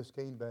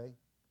 Biscayne Bay,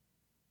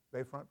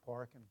 Bayfront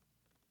Park, and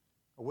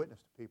I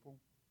witnessed to people.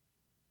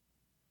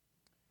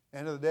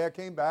 End of the day, I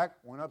came back,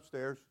 went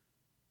upstairs,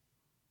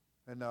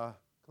 and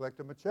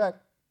collected my check.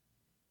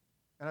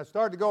 And I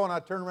started to go, and I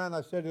turned around, and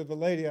I said to the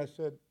lady, I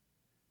said,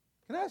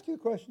 "Can I ask you a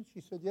question?"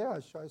 She said, "Yeah."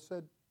 I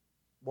said,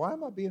 "Why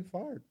am I being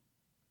fired,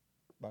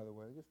 by the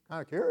way? Just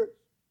kind of curious."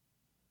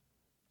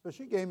 So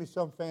she gave me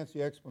some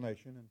fancy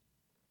explanation, and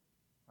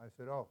I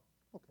said, "Oh,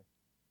 Okay.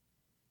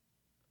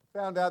 I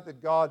found out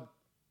that God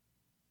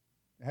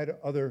had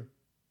other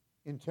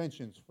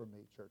intentions for me,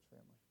 church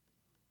family.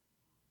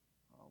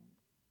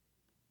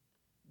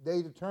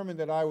 They determined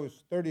that I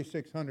was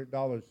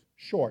 $3,600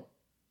 short.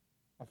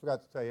 I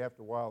forgot to tell you,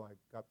 after a while I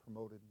got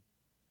promoted.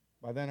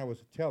 By then I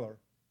was a teller.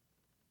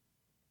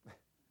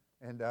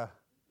 And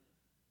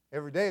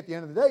every day at the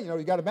end of the day,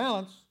 you got to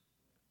balance.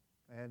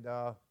 And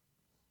I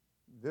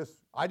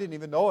didn't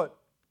even know it,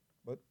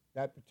 but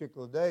that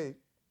particular day,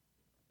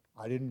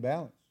 I didn't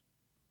balance.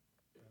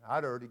 And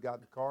I'd already got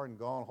in the car and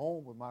gone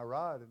home with my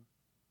ride and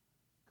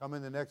come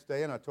in the next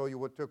day, and I told you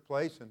what took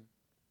place, and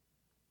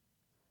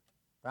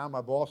found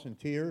my boss in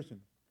tears and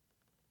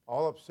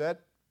all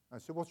upset. I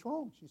said, "What's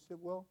wrong?" She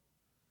said, "Well,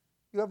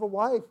 you have a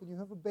wife and you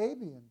have a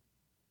baby." And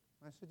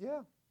I said,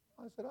 "Yeah."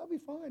 I said, "I'll be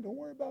fine. Don't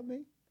worry about me."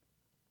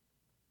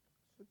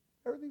 I said,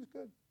 "Everything's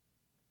good."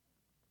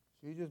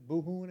 She just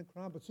boo-hooing and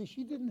crying. But see,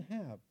 she didn't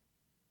have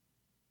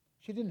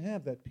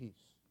that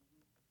peace.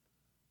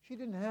 She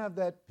didn't have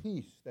that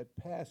peace that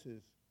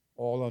passes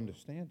all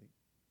understanding.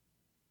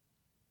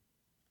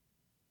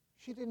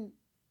 She didn't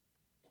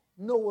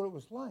know what it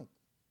was like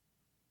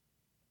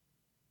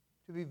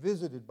to be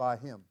visited by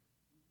Him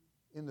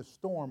in the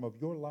storm of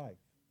your life,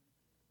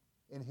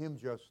 and Him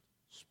just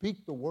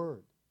speak the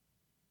word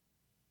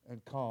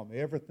and calm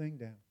everything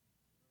down.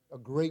 A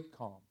great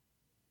calm.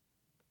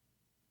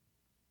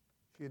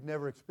 She had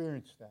never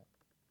experienced that,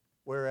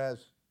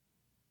 whereas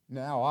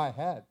now I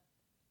had.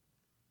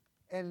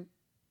 And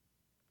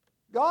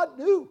God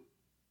knew.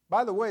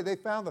 By the way, they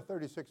found the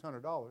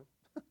 $3,600.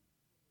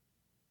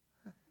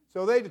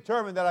 So they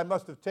determined that I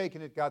must have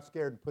taken it, got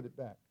scared, and put it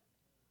back.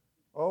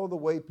 Oh, the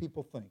way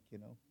people think,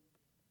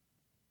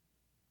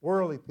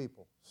 Worldly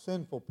people,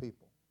 sinful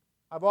people.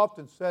 I've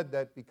often said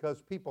that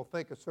because people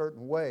think a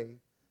certain way,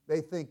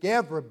 they think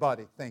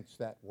everybody thinks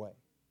that way.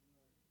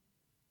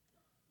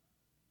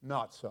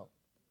 Not so.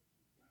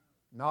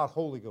 Not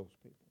Holy Ghost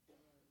people.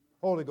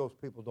 Holy Ghost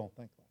people don't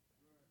think like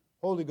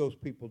that. Holy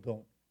Ghost people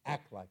don't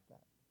act like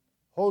that.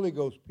 Holy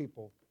Ghost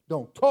people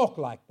don't talk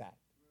like that.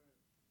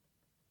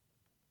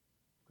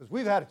 Because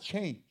we've had a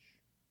change.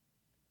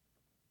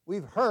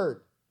 We've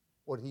heard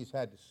what He's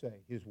had to say,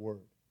 His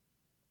word.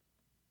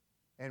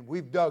 And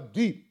we've dug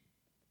deep.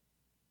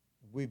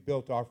 We've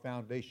built our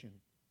foundation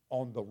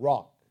on the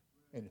rock.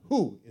 And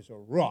who is a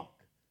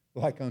rock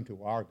like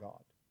unto our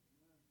God?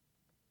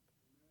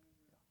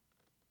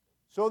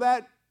 So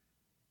that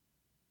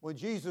when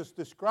Jesus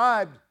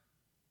described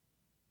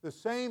the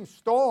same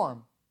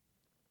storm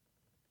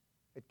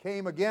that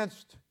came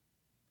against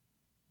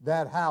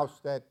that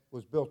house that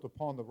was built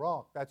upon the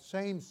rock, that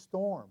same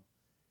storm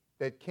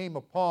that came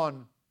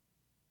upon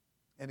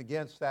and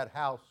against that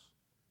house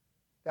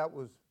that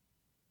was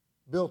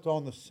built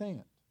on the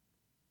sand,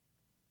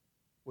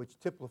 which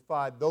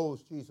typified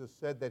those, Jesus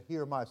said, that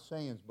hear my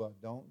sayings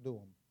but don't do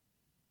them.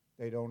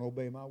 They don't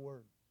obey my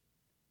word.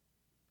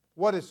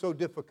 What is so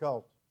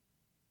difficult,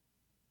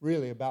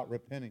 really, about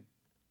repenting?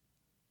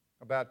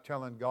 About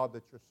telling God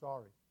that you're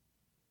sorry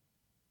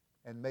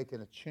and making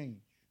a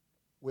change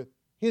with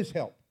His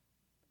help.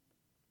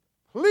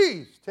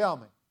 Please tell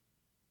me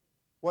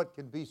what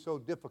can be so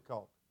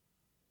difficult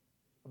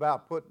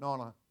about putting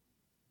on a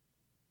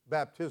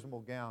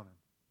baptismal gown and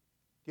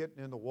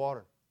getting in the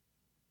water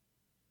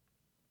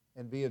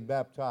and being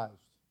baptized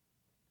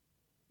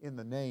in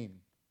the name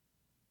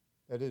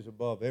that is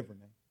above every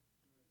name,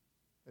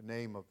 the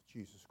name of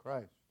Jesus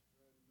Christ.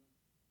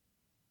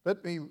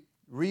 Let me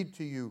read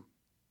to you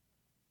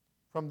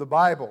from the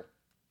Bible.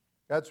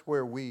 That's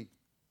where we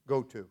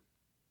go to,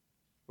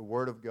 the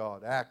Word of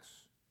God.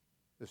 Acts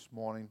this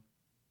morning.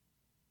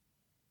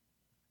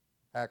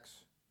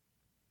 Acts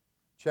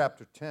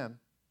chapter 10,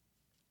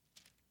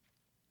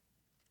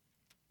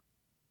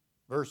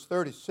 verse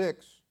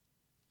 36.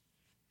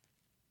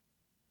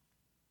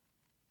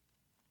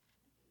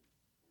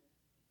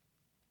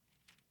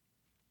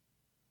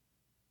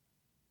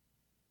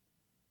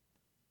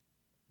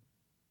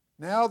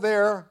 Now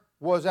there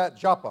was at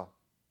Joppa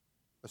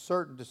a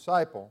certain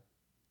disciple.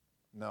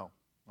 No,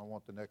 I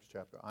want the next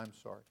chapter. I'm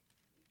sorry.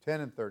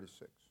 10 and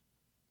 36.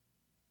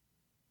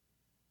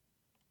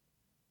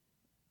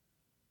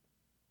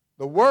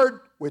 The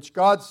word which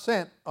God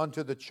sent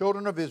unto the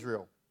children of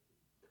Israel,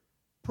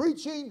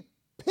 preaching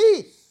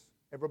peace.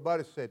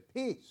 Everybody said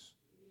peace.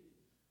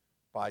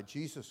 By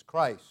Jesus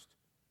Christ.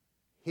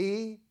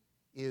 He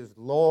is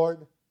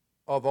Lord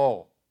of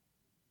all.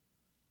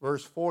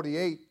 Verse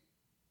 48.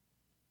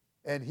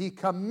 And He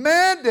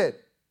commanded.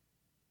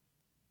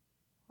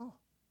 Oh,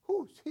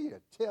 who's He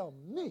to tell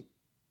me?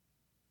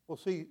 Well,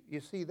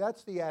 you see,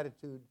 that's the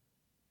attitude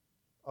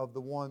of the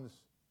ones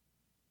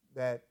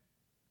that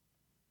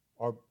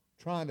are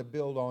trying to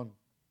build on,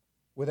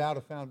 without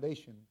a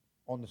foundation,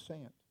 on the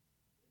sand.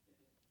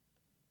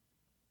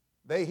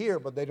 They hear,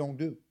 but they don't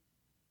do.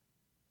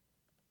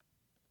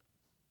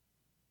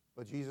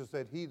 But Jesus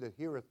said, He that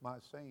heareth my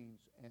sayings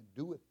and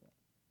doeth them.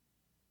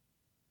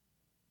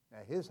 Now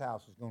His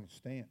house is going to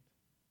stand.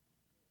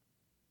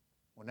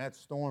 When that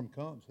storm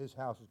comes, His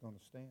house is going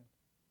to stand.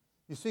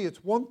 You see,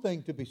 it's one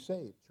thing to be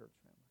saved, church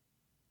family.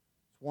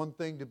 It's one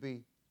thing to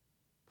be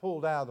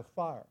pulled out of the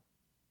fire.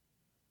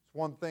 It's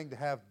one thing to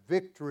have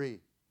victory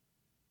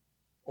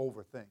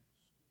over things.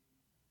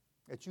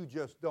 That you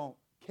just don't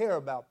care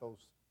about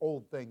those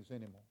old things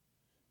anymore.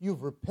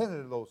 You've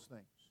repented of those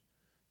things.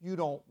 You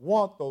don't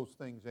want those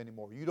things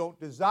anymore. You don't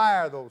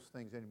desire those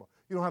things anymore.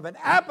 You don't have an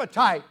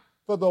appetite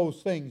for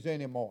those things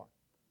anymore.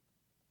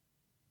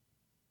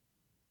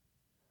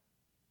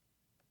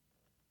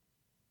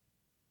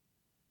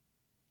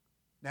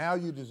 Now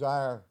you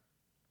desire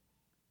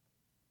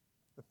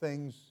the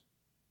things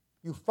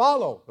you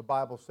follow, the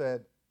Bible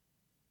said,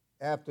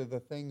 after the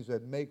things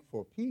that make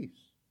for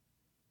peace.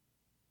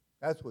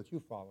 That's what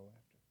you follow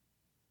after.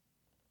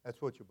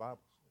 That's what your Bible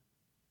says.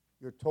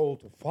 You're told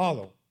to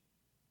follow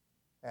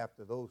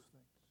after those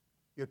things.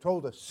 You're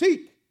told to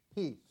seek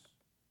peace.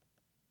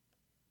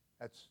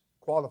 That's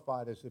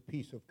qualified as the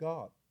peace of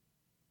God.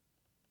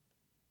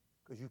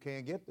 Because you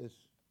can't get this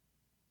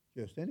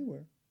just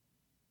anywhere.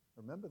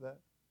 Remember that.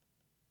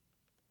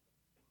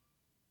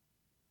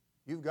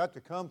 You've got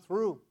to come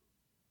through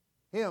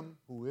Him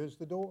who is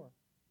the door.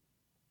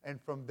 And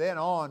from then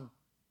on,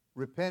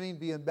 repenting,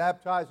 being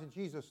baptized in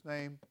Jesus'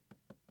 name,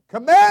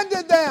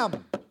 commanded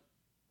them,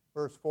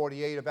 verse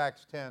 48 of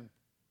Acts 10,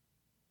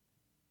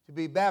 to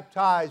be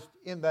baptized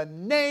in the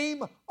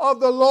name of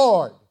the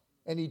Lord.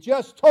 And He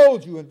just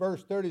told you in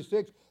verse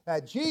 36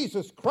 that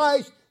Jesus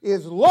Christ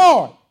is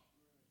Lord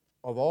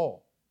of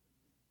all.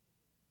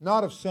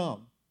 Not of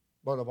some,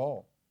 but of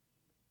all.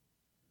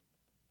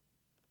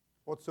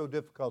 What's so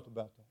difficult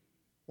about that?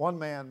 One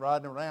man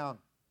riding around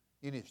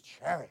in his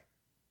chariot.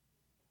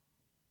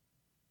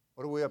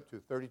 What are we up to,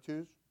 32s?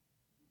 He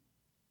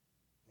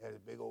had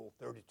his big old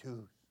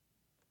 32s.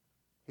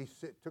 He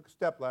took a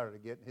stepladder to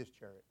get in his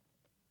chariot.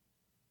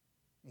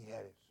 He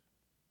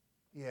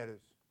had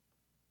his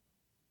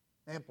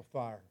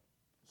amplifier,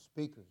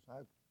 speakers.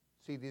 I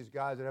see these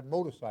guys that have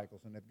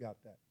motorcycles and they've got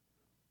that.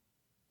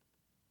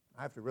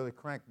 I have to really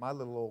crank my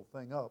little old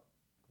thing up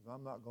because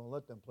I'm not going to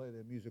let them play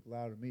their music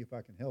louder than me if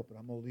I can help it.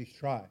 I'm going to at least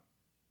try.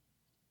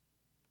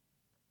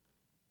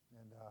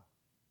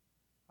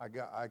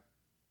 And I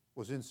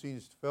was in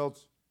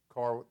Feld's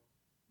car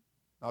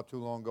not too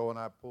long ago, and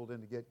I pulled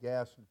in to get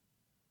gas,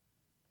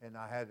 and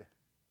I had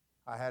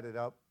it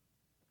up.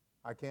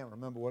 I can't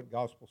remember what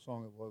gospel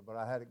song it was, but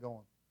I had it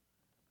going.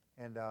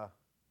 And I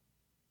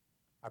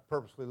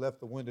purposely left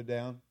the window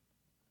down.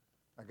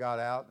 I got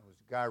out, and there was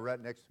a guy right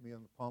next to me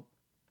on the pump.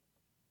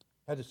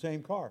 Had the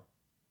same car,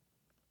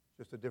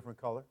 just a different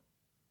color.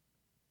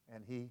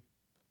 And he,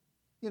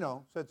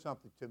 said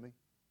something to me.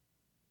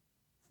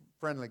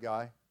 Friendly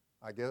guy.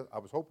 I guess I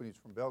was hoping he's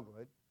from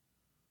Belgrade.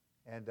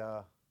 And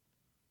so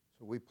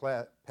we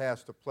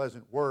passed a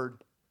pleasant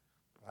word.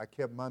 I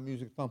kept my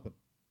music thumping.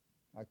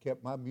 I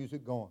kept my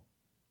music going.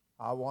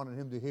 I wanted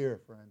him to hear,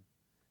 friend.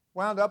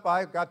 Wound up,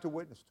 I got to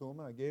witness to him,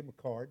 and I gave him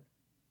a card.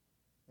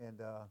 And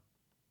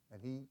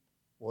he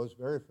was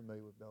very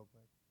familiar with Belgrade.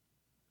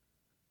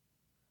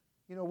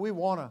 We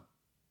want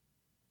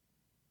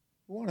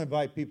to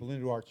invite people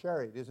into our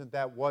chariot. Isn't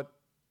that what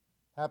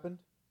happened?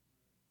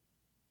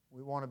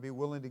 We want to be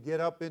willing to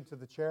get up into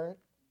the chariot,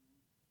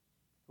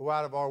 go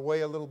out of our way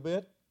a little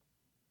bit,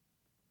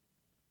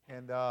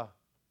 and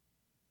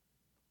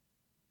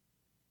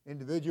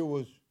individual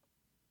was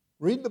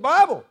reading the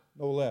Bible,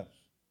 no less.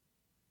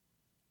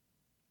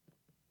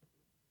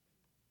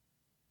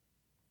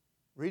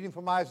 Reading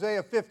from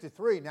Isaiah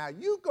 53. Now,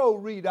 you go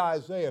read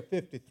Isaiah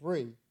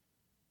 53, and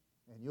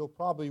you'll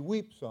probably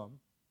weep some.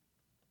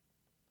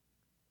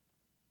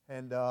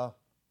 And but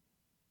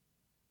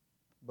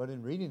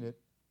in reading it,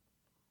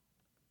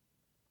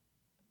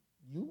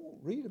 you won't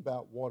read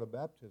about water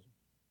baptism.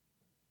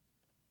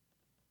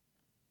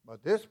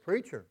 But this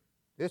preacher,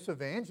 this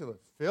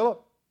evangelist,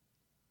 Philip,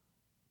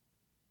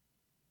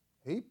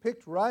 he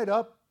picked right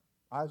up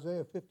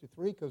Isaiah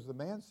 53 because the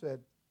man said,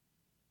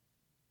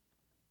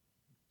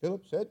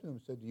 Philip said to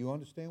him, do you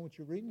understand what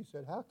you're reading? He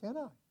said, how can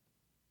I?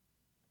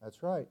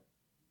 That's right.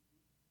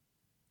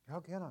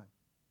 How can I?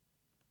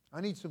 I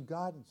need some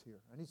guidance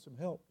here. I need some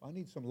help. I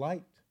need some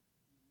light.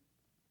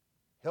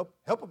 Help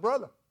a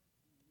brother.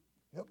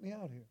 Help me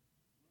out here.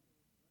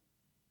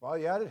 While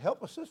you're at it,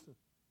 help a sister.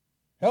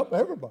 Help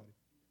everybody.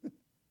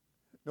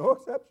 No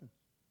exceptions.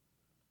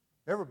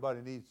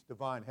 Everybody needs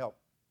divine help.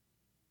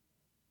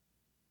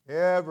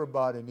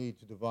 Everybody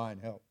needs divine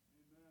help.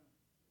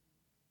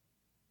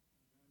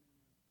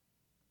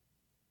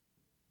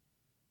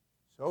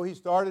 So he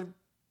started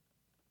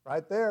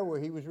right there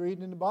where he was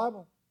reading in the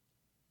Bible.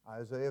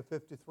 Isaiah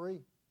 53.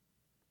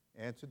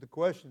 Answered the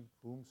question,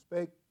 whom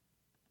spake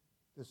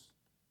the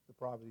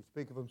prophet? He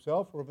speak of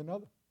himself or of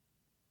another?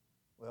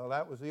 Well,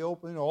 that was the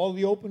opening, all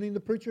the opening the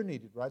preacher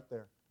needed right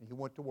there. And he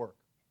went to work.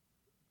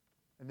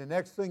 And the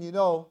next thing you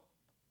know,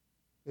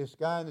 this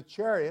guy in the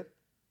chariot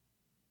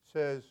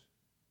says,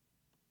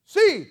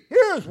 see,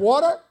 here's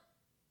water.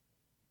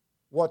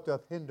 What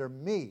doth hinder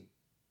me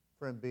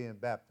from being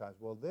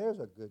baptized? Well, there's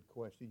a good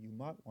question you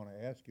might want to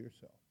ask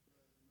yourself.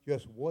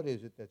 Just what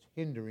is it that's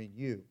hindering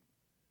you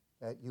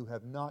that you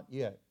have not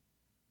yet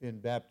been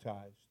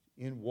baptized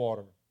in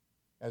water.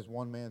 As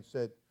one man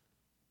said,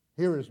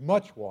 here is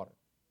much water.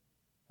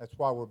 That's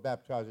why we're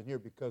baptizing here,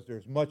 because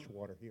there's much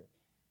water here.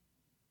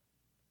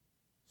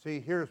 See,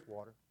 here's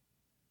water.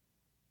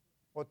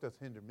 What doth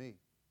hinder me?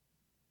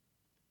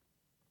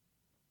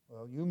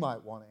 Well, you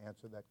might want to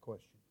answer that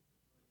question.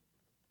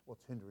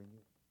 What's hindering you?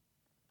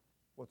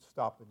 What's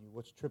stopping you?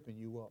 What's tripping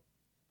you up?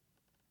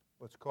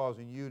 What's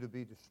causing you to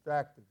be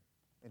distracted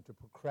and to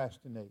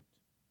procrastinate?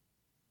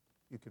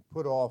 You could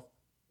put off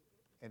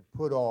and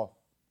put off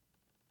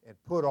and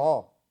put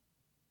off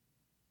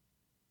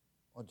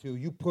until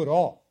you put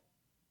off.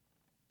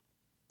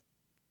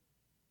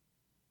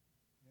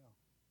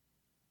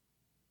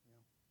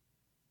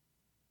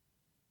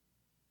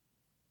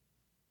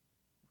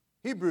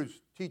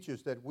 Hebrews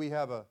teaches that we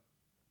have a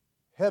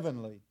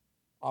heavenly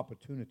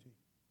opportunity.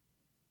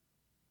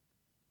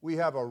 We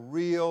have a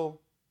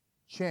real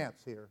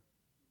chance here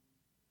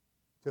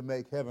to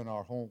make heaven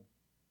our home.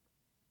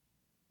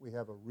 We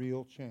have a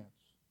real chance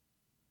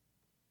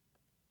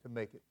to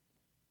make it.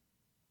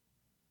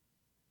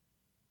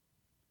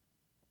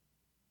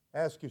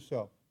 Ask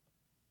yourself,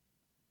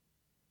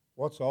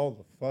 what's all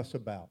the fuss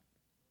about?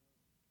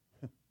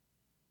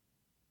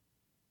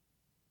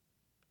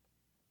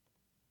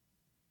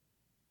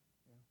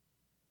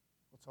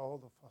 What's all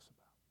the fuss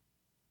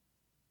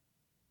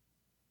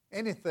about?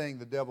 Anything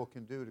the devil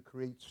can do to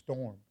create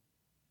storm.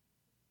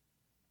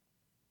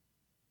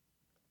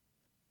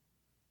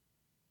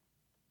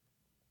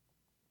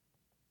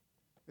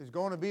 There's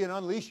going to be an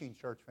unleashing,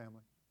 church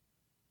family.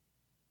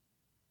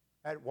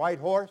 That white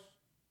horse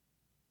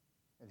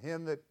and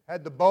him that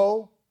had the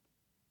bow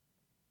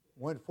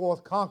went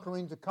forth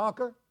conquering to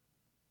conquer.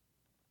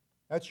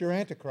 That's your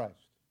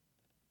Antichrist.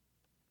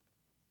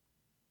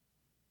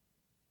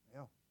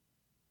 Yeah.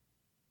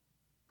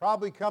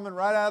 Probably coming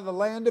right out of the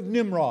land of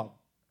Nimrod.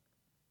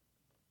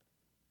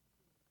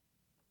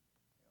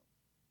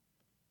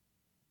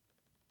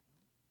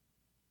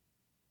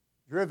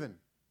 Driven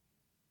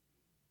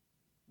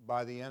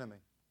by the enemy.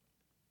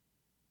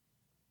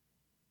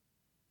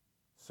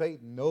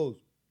 Satan knows.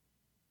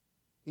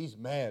 He's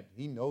mad.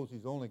 He knows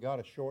he's only got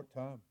a short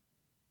time.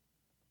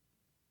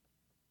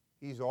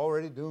 He's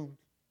already doomed.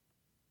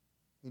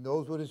 He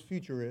knows what his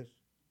future is.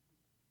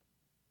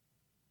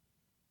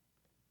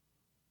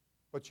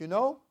 But you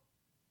know,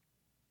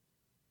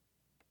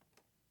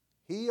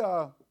 he's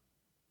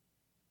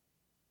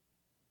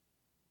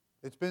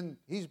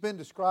been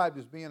described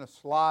as being a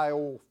sly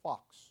old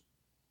fox.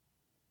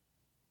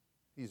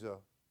 He's a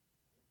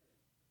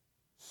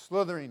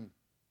slithering,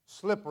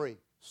 slippery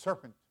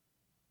serpent.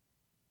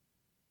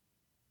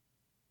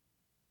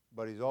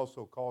 But he's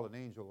also called an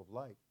angel of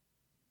light.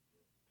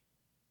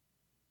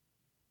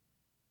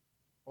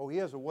 Oh, he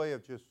has a way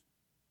of just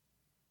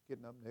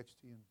getting up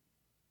next to you and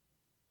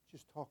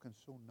just talking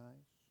so nice.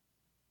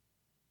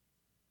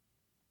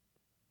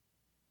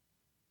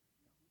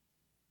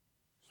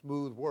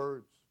 Smooth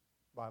words,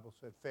 the Bible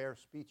said, fair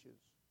speeches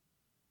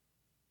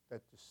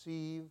that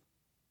deceive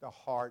the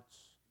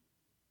hearts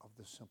of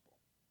the simple.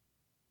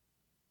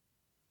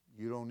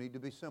 You don't need to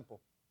be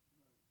simple.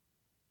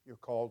 You're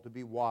called to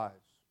be wise.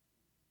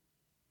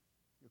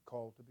 You're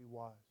called to be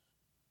wise.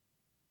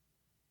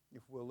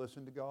 If we'll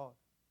listen to God,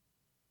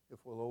 if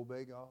we'll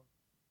obey God,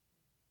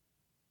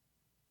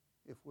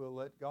 if we'll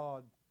let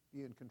God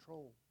be in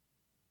control.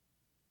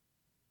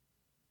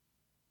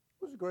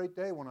 It was a great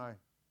day when I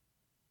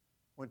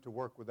went to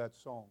work with that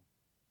song,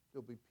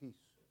 There'll Be Peace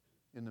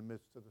in the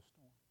Midst of the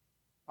Storm.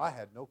 I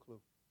had no clue.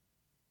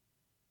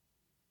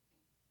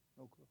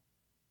 No clue.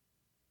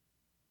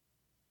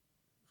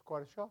 It was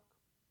quite a shock.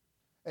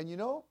 And you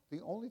know,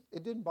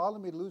 it didn't bother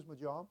me to lose my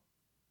job.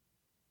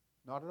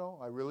 Not at all.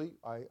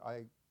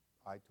 I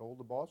told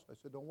the boss, I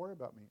said, don't worry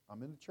about me.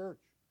 I'm in the church.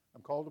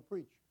 I'm called to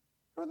preach.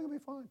 Everything will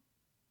be fine.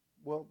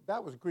 Well,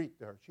 that was Greek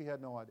to her. She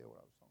had no idea what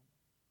I was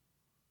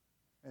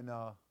talking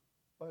about.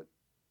 But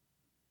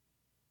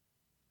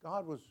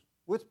God was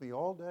with me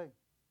all day.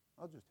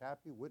 I was just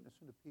happy,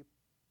 witnessing to people.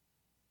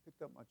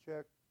 Picked up my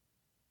check,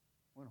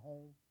 went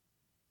home.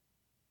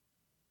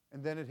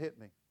 And then it hit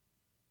me.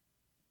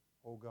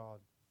 Oh,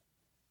 God,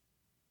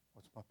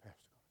 what's my pastor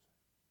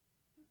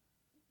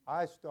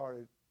going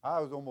to say? I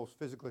was almost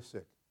physically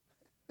sick.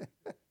 Like,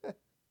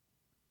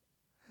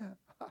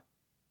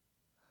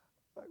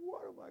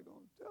 what am I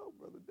going to tell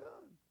Brother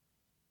Dunn?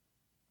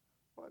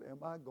 What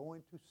am I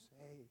going to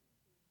say?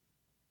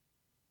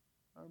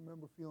 I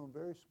remember feeling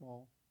very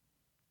small,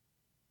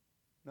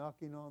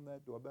 knocking on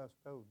that door. About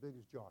as big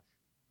as Josh.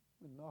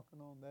 Been knocking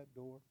on that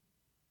door.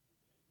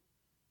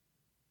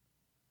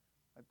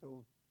 I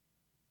told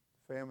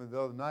the family the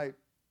other night,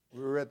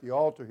 we were at the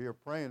altar here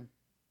praying,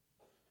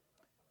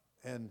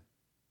 and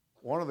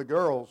one of the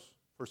girls,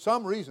 for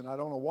some reason, I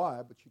don't know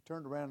why, but she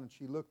turned around and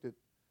she looked at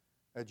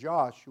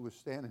Josh, who was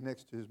standing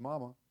next to his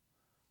mama,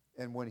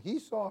 and when he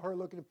saw her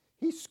looking at him,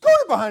 he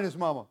scooted behind his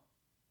mama.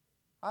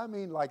 I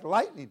mean, like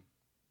lightning.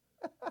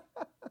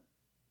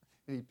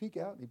 And he'd peek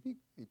out, and he'd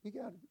peek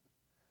out.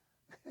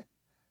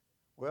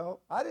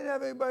 Well, I didn't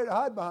have anybody to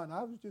hide behind.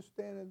 I was just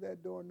standing at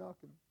that door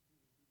knocking.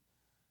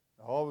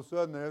 All of a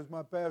sudden, there's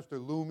my pastor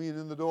looming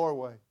in the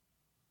doorway.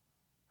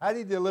 How do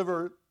you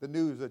deliver the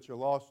news that you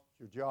lost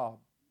your job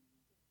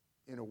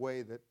in a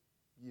way that,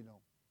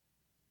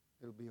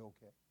 it'll be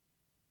okay?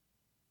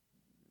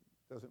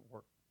 It doesn't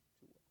work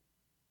too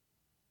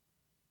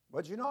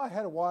well. But I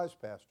had a wise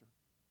pastor.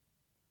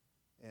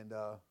 And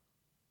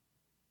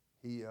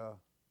he,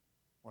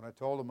 when I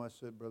told him, I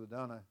said, Brother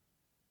Don, I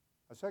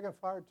said, I got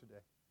fired today.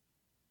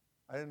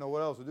 I didn't know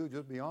what else to do,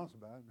 just be honest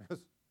about it,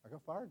 because I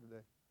got fired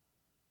today.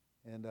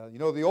 And,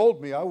 the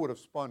old me, I would have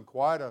spun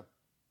quite a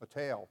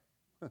tale.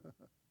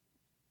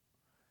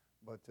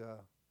 But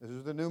this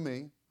is the new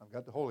me. I've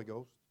got the Holy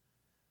Ghost.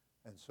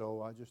 And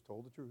so I just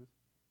told the truth.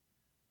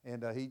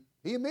 And he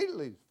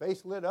immediately, his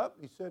face lit up.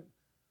 He said,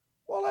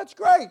 well, that's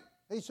great.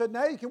 He said,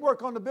 now you can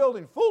work on the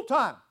building full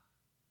time.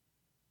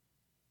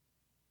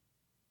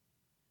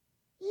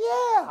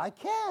 Yeah, I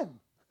can.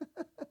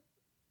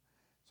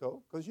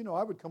 So, because,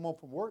 I would come home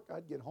from work.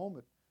 I'd get home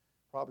at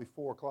probably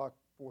 4 o'clock,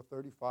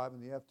 4:35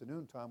 in the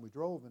afternoon time. We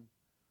drove, and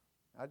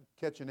I'd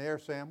catch an air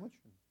sandwich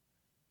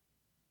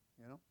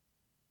and,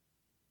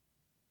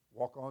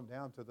 walk on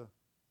down to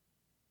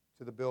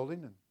the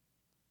building, and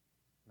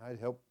I'd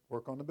help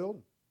work on the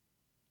building.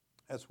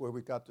 That's where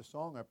we got the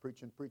song, I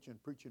preach and preach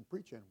and preach and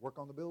preach and work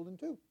on the building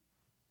too.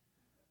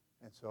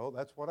 And so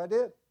that's what I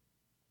did.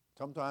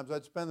 Sometimes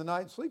I'd spend the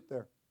night and sleep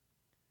there.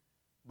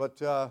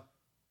 But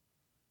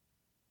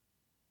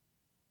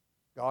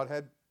God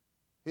had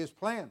His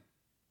plan.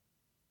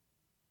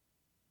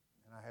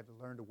 And I had to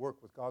learn to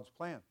work with God's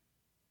plan.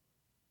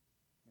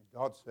 And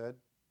God said,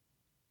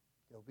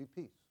 there'll be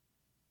peace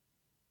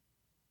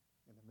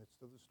in the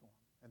midst of the storm.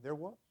 And there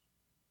was.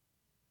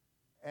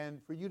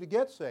 And for you to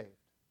get saved,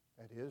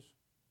 that is,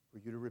 for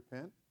you to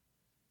repent,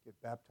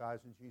 get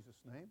baptized in Jesus'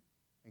 name,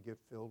 and get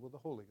filled with the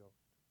Holy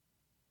Ghost,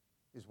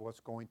 is what's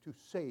going to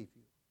save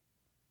you.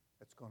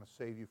 It's going to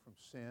save you from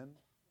sin,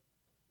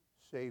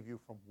 save you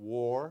from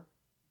war,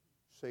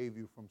 save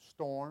you from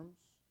storms,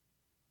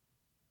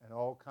 and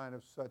all kind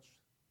of such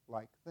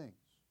like things.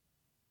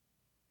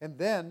 And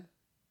then,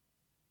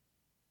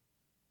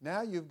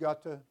 now you've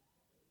got to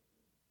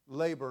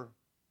labor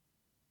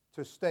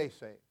to stay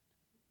saved.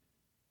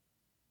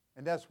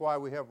 And that's why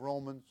we have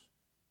Romans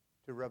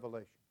to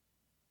Revelation.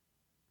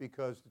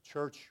 Because the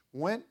church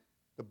went,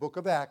 the book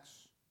of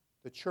Acts,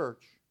 the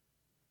church,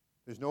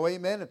 there's no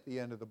amen at the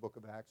end of the book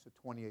of Acts, the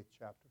 28th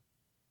chapter.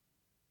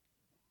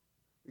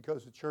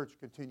 Because the church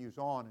continues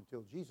on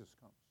until Jesus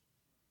comes.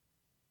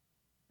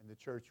 And the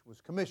church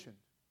was commissioned,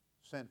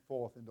 sent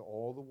forth into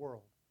all the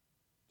world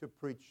to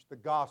preach the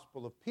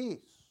gospel of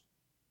peace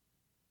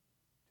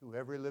to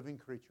every living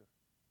creature,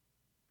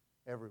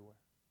 everywhere.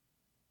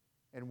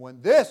 And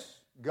when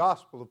this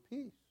gospel of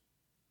peace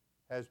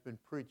has been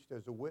preached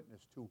as a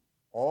witness to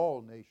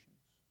all nations,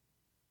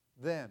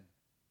 then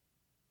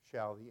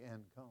shall the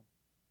end come.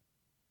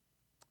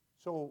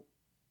 So,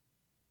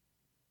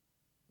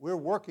 we're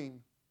working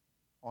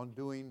on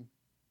doing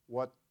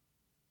what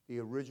the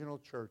original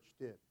church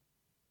did.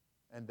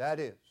 And that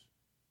is,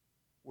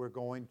 we're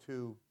going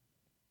to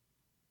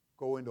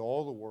go into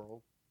all the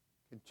world,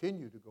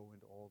 continue to go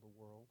into all the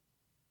world,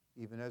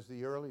 even as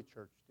the early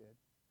church did.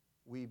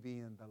 We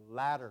being the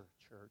latter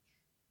church,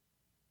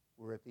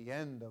 we're at the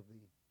end of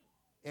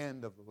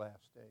the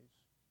last days.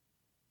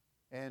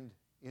 And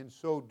in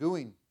so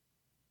doing,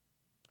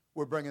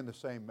 we're bringing the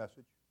same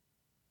message.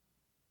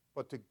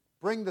 But to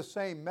bring the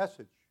same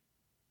message,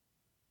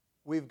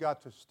 we've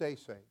got to stay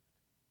saved.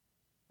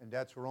 And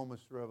that's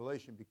Romans to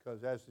Revelation,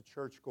 because as the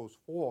church goes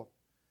forth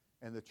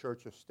and the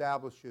church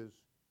establishes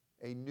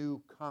a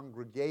new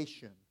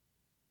congregation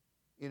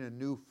in a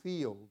new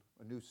field,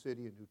 a new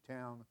city, a new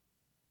town,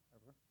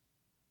 whatever,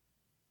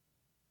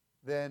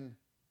 then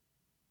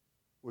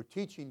we're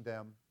teaching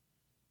them,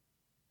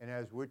 and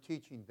as we're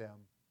teaching them,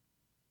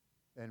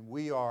 then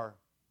we are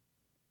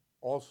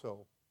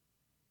also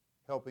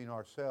helping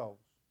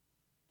ourselves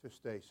to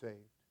stay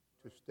saved,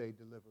 to stay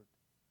delivered,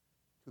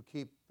 to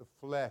keep the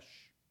flesh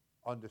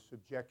under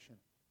subjection,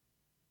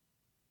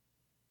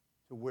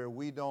 to where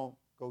we don't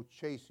go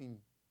chasing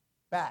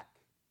back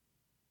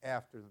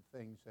after the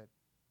things that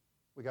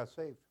we got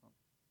saved from,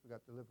 we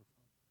got delivered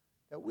from.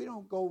 That we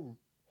don't go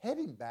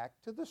heading back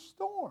to the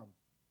storm.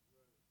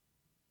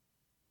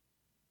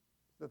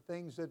 The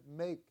things that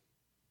make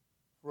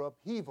for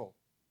upheaval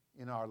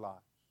in our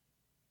lives,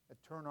 that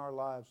turn our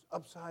lives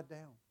upside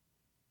down,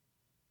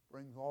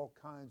 bring all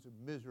kinds of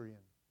misery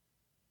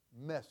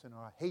and mess in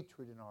our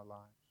hatred in our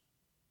lives,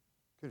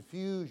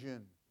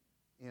 confusion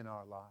in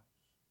our lives.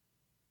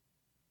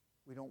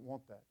 We don't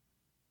want that.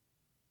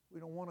 We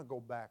don't want to go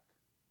back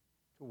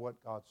to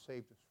what God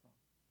saved us from.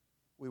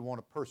 We want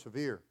to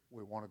persevere.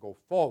 We want to go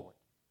forward.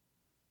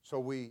 So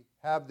we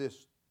have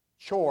this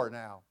chore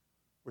now.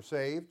 We're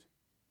saved.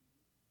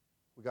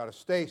 We got to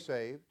stay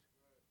saved.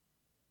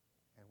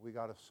 And we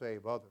got to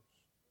save others.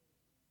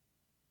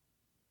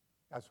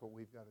 That's what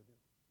we've got to do.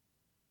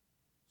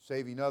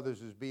 Saving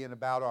others is being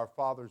about our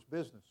Father's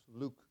business.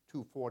 Luke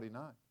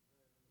 2:49.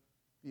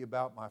 be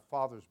about my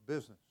Father's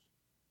business.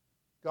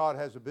 God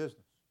has a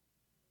business.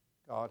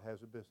 God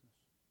has a business.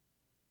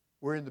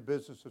 We're in the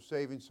business of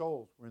saving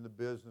souls. We're in the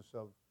business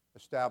of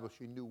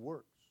establishing new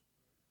works.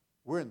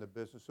 We're in the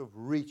business of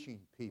reaching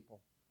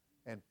people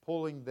and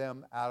pulling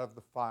them out of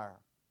the fire.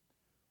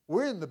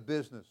 We're in the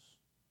business,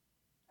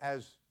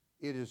 as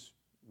it is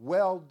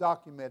well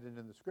documented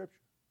in the Scripture,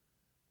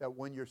 that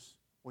when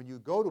you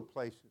go to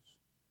places,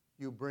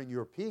 you bring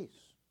your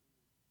peace.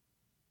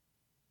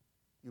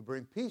 You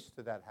bring peace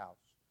to that house.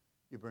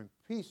 You bring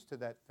peace to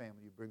that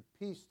family. You bring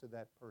peace to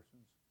that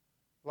person's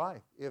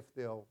life if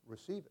they'll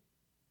receive it.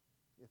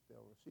 If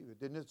they'll receive it.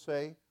 Didn't it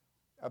say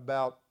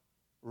about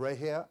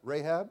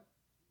Rahab?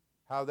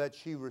 How that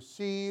she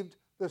received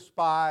the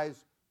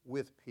spies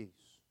with peace.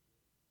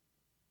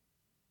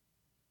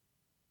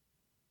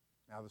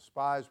 Now the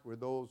spies were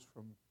those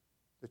from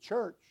the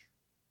church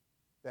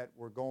that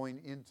were going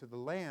into the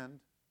land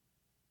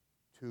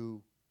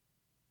to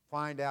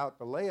find out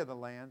the lay of the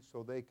land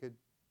so they could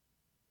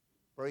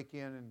break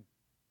in and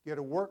get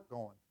a work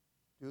going,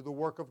 do the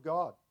work of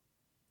God.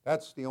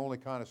 That's the only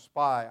kind of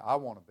spy I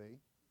want to be,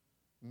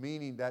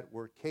 meaning that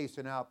we're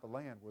casing out the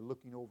land. We're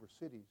looking over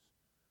cities.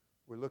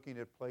 We're looking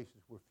at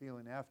places we're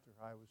feeling after.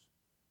 I was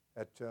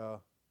at the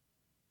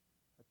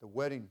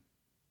wedding.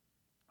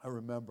 I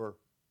remember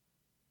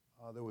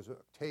there was a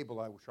table.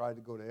 I tried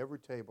to go to every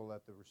table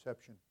at the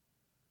reception,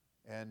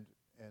 and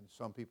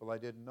some people I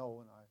didn't know,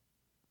 and I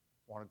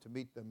wanted to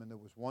meet them. And there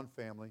was one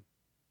family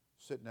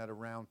sitting at a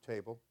round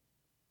table,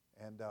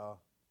 and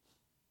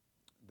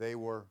they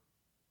were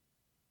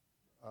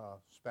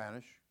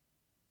Spanish,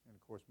 and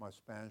of course my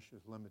Spanish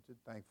is limited.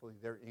 Thankfully,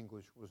 their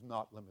English was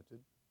not limited.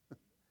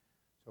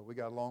 So we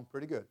got along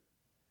pretty good.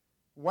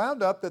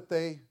 Wound up that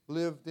they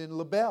lived in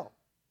LaBelle.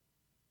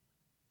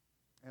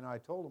 And I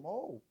told them,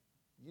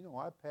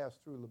 I pass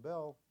through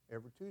LaBelle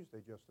every Tuesday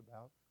just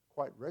about,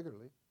 quite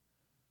regularly.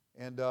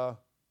 And I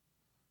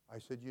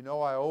said,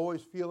 I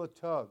always feel a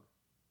tug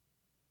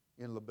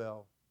in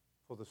LaBelle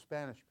for the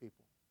Spanish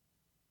people.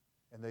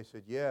 And they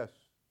said, yes,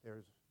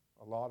 there's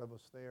a lot of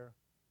us there.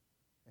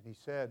 And he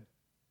said,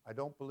 I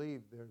don't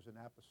believe there's an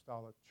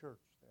apostolic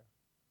church there.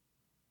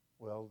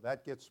 Well,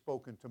 that gets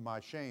spoken to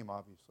my shame,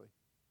 obviously.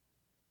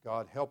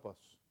 God help us.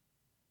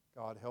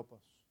 God help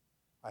us.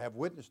 I have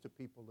witnessed to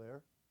people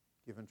there,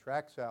 given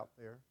tracts out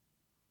there,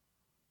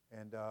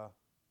 and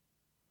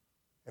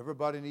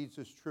everybody needs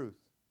this truth.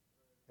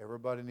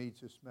 Everybody needs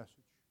this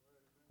message.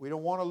 We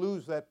don't want to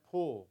lose that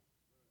pull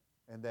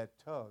and that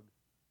tug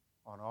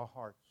on our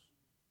hearts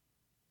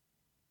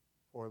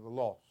for the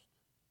lost,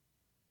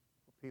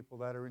 for people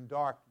that are in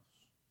darkness,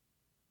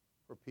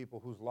 for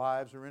people whose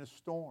lives are in a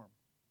storm.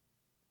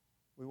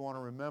 We want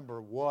to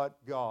remember what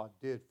God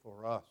did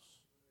for us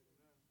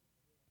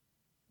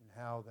and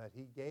how that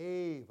He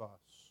gave us.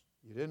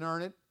 You didn't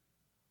earn it.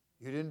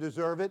 You didn't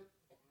deserve it.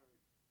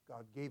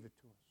 God gave it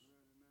to us.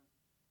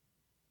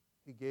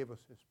 He gave us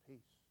His peace.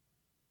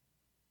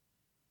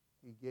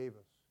 He gave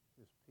us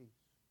His peace.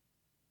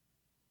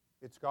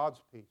 It's God's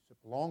peace. It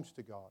belongs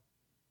to God,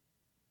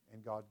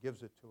 and God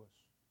gives it to us.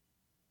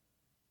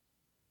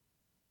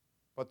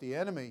 But the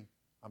enemy,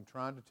 I'm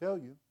trying to tell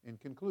you in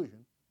conclusion,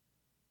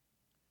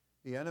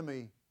 the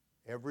enemy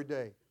every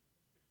day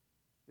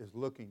is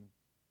looking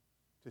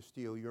to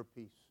steal your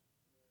peace.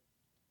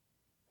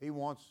 He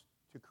wants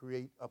to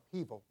create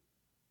upheaval.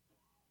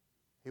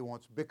 He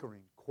wants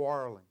bickering,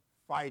 quarreling,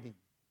 fighting,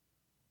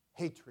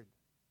 hatred.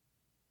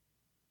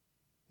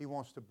 He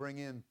wants to bring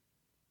in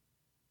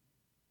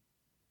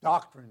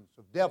doctrines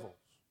of devils.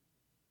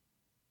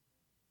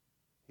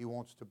 He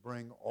wants to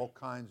bring all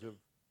kinds of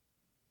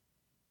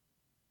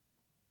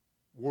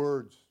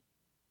words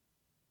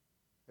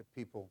that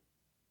people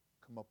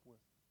come up with.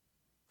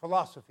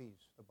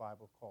 Philosophies, the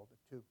Bible called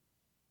it too.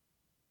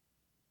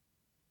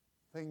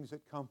 Things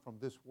that come from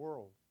this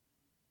world.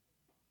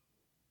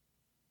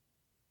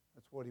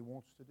 That's what he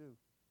wants to do.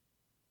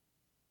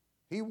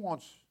 He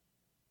wants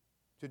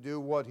to do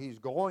what he's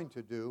going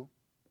to do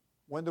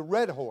when the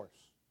red horse,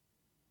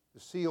 the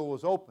seal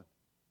was opened.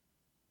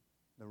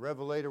 The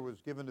revelator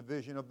was given the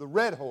vision of the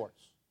red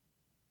horse.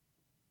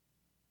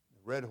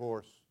 The red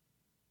horse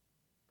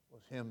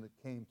was him that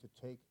came to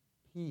take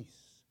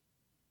peace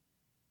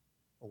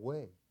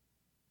away.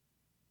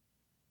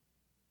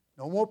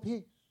 No more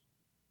peace.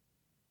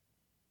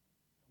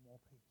 No more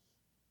peace.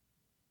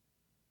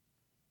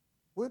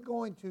 We're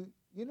going to,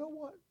 you know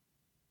what?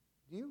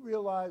 Do you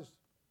realize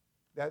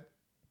that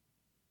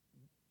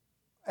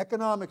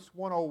Economics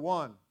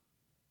 101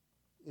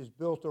 is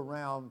built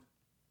around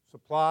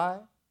supply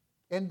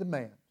and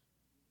demand?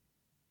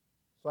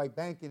 It's like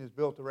banking is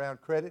built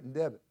around credit and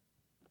debit.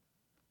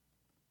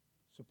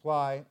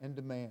 Supply and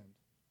demand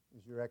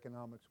is your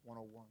Economics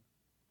 101.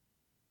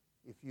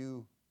 If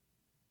you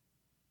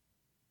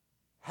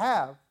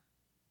have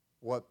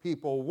what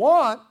people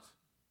want,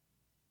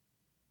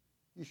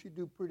 you should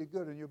do pretty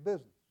good in your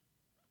business.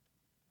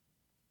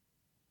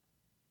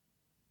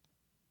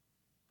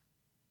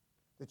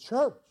 The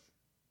church,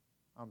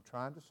 I'm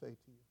trying to say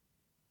to you,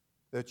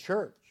 the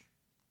church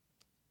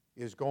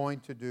is going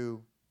to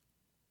do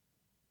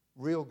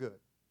real good.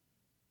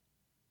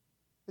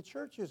 The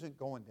church isn't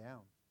going down.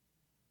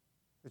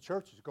 The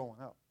church is going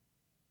up.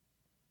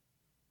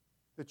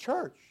 The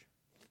church,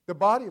 the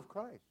body of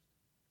Christ,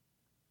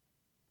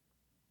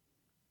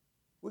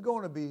 we're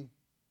going to be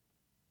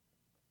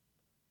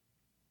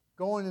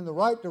going in the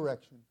right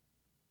direction.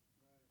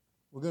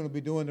 We're going to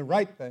be doing the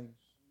right things.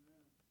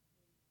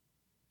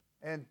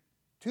 And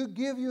to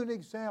give you an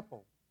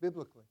example,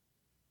 biblically,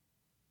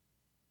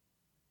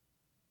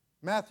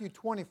 Matthew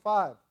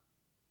 25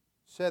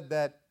 said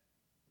that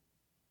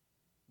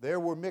there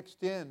were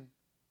mixed in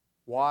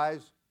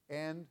wise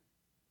and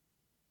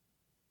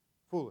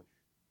foolish.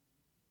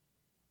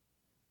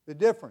 The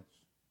difference,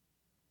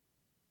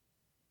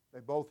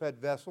 they both had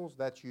vessels,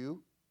 that's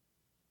you.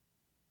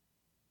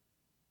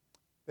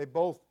 They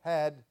both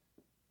had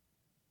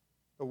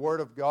the Word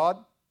of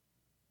God.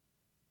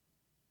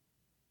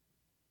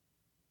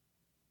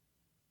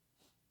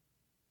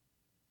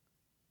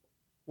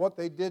 What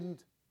they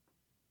didn't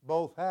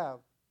both have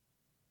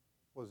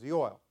was the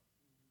oil,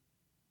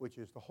 which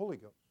is the Holy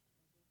Ghost.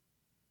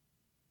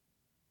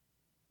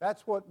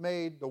 That's what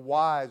made the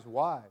wise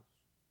wise.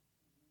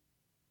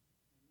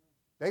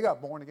 They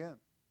got born again.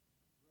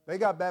 They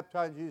got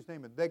baptized in Jesus'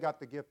 name, and they got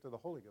the gift of the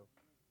Holy Ghost.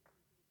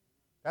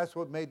 That's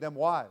what made them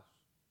wise.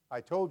 I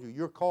told you,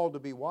 you're called to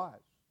be wise.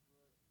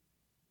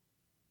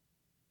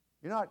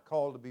 You're not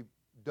called to be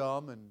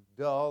dumb and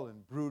dull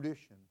and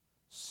brutish and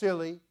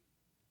silly.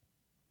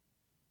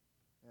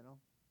 You know,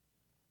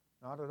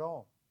 not at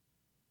all.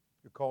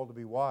 You're called to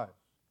be wise.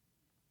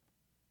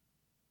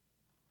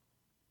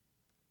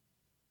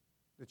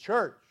 The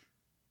church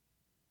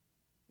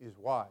is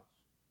wise.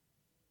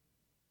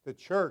 The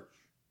church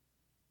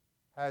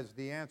has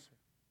the answer.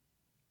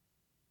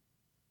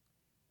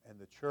 And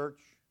the church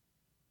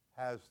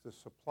has the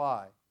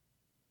supply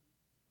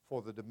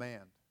for the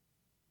demand.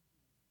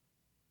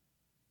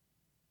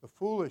 The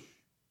foolish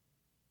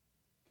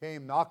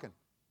came knocking.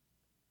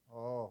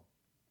 Oh,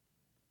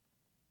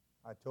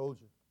 I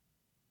told you.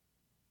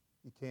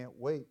 You can't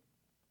wait.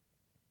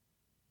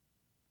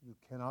 You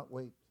cannot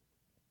wait.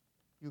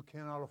 You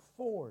cannot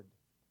afford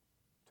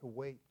to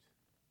wait.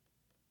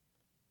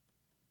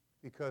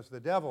 Because the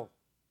devil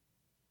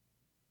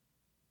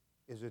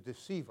is a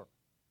deceiver.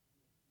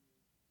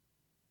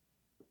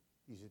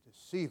 He's a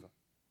deceiver.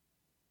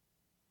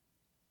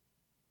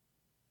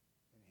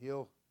 And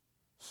he'll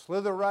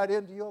slither right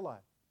into your life,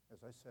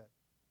 as I said.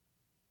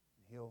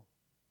 And he'll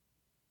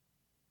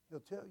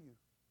tell you,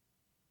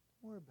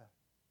 don't worry about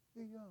it.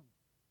 You're young.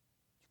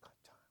 You got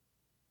time.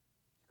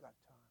 You got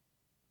time.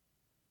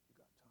 You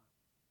got time.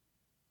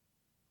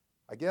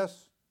 I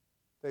guess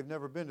they've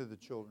never been to the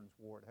children's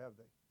ward, have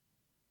they?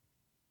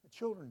 The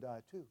children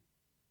die too.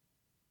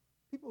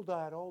 People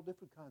die at all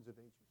different kinds of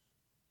ages.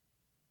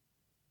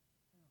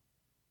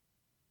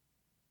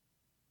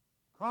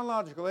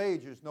 Chronological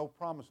age is no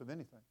promise of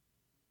anything.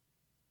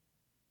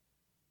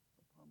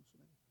 No promise of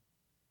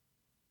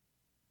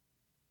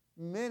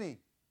anything. Many.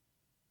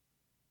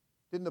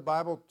 Didn't the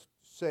Bible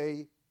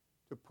say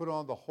to put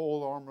on the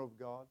whole armor of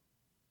God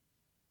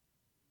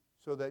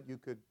so that you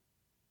could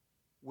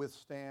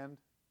withstand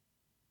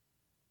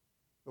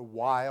the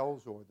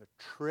wiles or the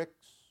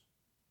tricks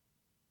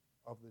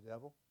of the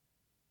devil?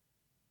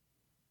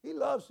 He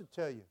loves to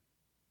tell you,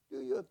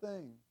 do your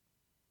thing.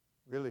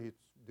 Really,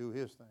 it's do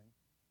his thing.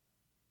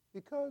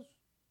 Because,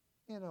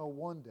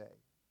 one day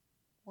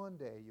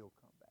you'll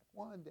come back.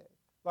 One day.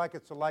 Like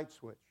it's a light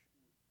switch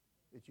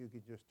that you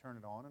can just turn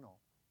it on and off.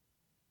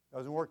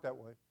 Doesn't work that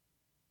way.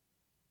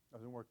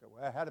 Doesn't work that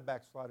way. I had a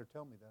backslider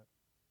tell me that.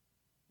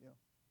 Yeah.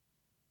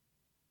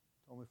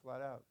 Told me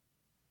flat out.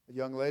 A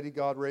young lady,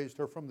 God raised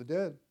her from the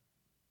dead.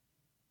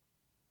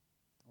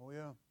 Oh,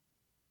 yeah.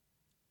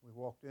 We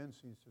walked in,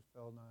 seen Sister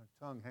Feld and her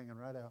tongue hanging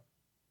right out.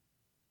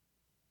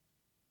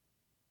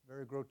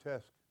 Very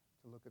grotesque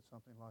to look at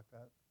something like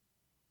that.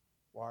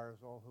 Wires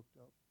all hooked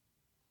up.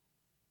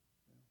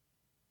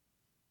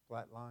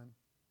 Flat line.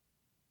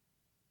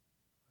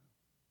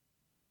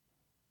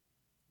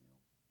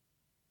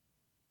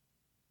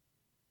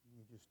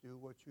 You just do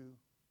what you,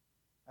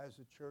 as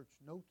a church,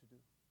 know to do.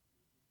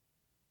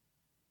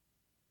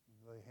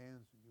 You lay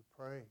hands and you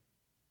pray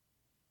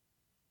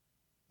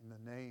in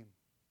the name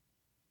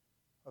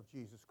of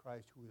Jesus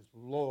Christ, who is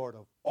Lord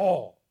of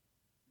all.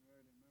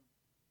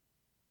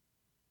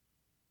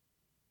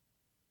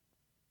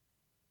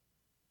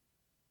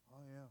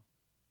 Oh, yeah.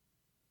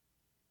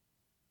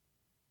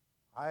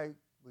 I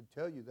would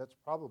tell you that's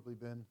probably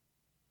been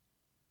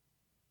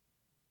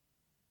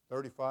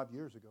 35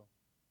 years ago.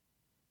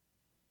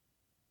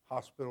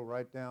 Hospital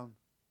right down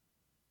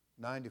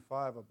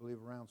 95, I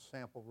believe, around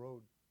Sample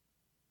Road.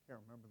 Can't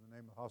remember the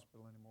name of the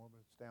hospital anymore, but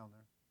it's down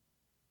there.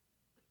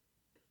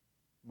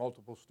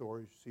 Multiple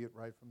stories. You see it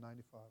right from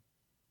 95.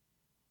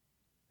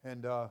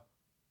 And,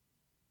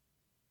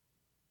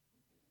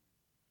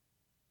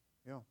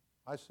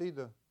 I see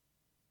the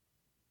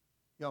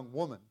young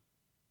woman,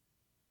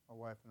 my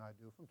wife and I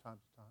do from time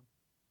to time,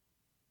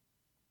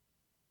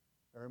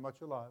 very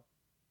much alive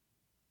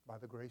by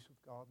the grace of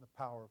God and the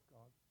power of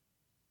God.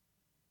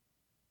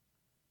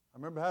 I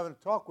remember having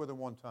a talk with her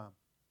one time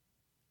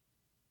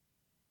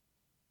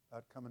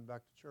about coming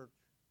back to church.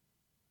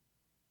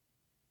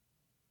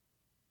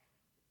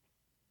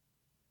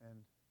 And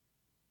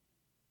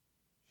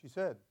she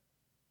said,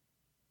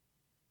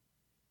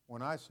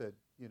 when I said,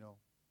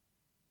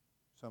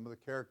 some of the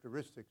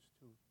characteristics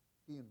to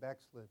being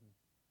backslidden,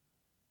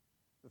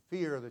 the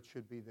fear that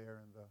should be there,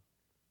 and the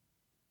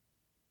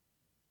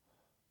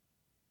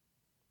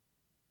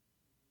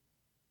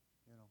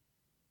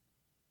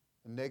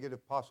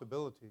negative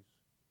possibilities.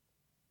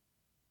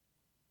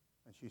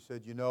 And she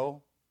said,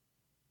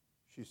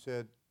 she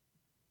said,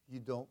 you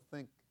don't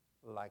think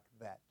like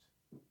that.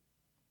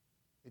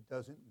 It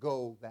doesn't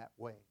go that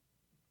way.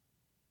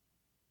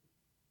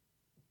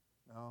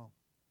 No.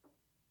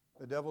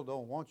 The devil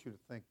don't want you to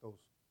think those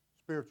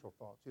spiritual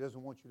thoughts. He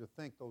doesn't want you to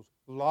think those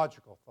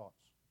logical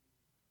thoughts.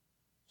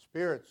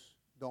 Spirits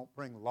don't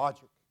bring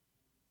logic.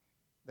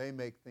 They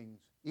make things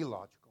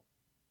illogical.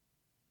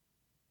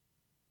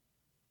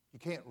 You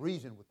can't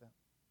reason with them.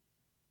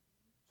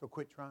 So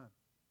quit trying.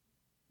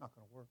 It's not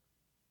going to work.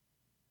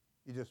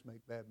 You just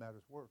make bad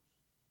matters worse.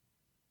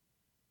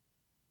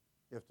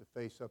 You have to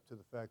face up to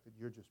the fact that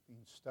you're just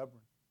being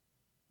stubborn.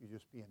 You're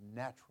just being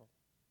natural.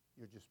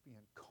 You're just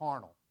being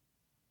carnal.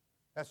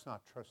 That's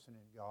not trusting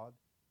in God.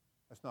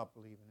 That's not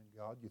believing in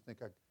God. You think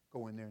I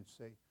go in there and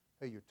say,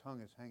 hey, your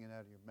tongue is hanging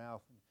out of your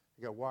mouth, and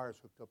you got wires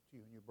hooked up to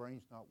you, and your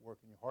brain's not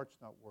working, your heart's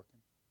not working.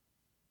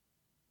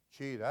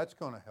 Gee, that's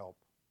going to help.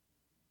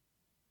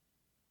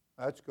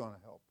 That's going to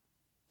help.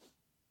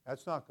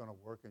 That's not going to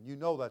work, and you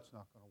know that's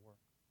not going to work.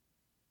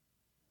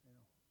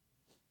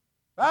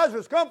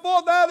 Lazarus, come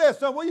forth out of there,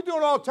 son. What are you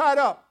doing all tied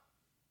up?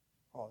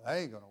 Oh, that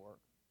ain't going to work.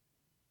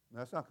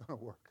 That's not going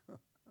to work.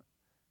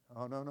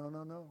 Oh,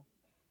 no.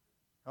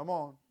 Come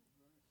on.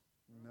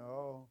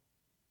 No.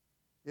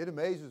 It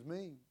amazes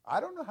me. I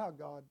don't know how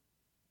God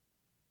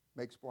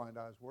makes blind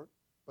eyes work,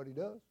 but He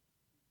does.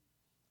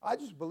 I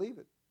just believe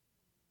it.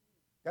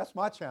 That's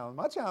my challenge.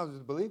 My challenge is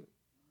to believe it.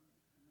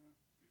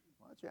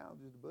 My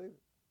challenge is to believe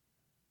it.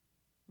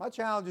 My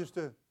challenge is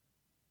to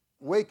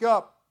wake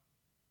up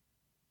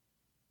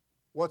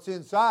what's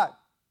inside.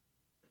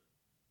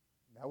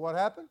 Now what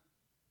happened?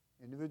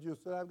 Individual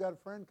said, I've got a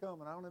friend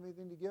coming. I don't have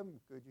anything to give him.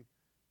 Could you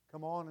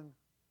come on and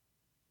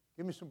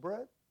give me some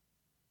bread?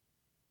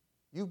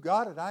 You've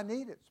got it. I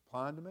need it.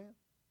 Supply and demand.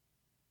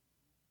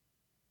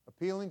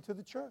 Appealing to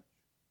the church.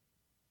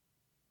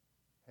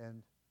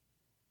 And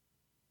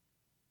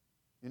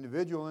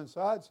individual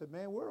inside said,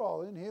 man, we're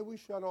all in here. We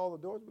shut all the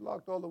doors. We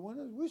locked all the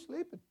windows. We're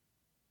sleeping.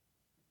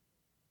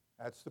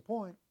 That's the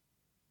point.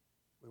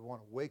 We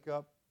want to wake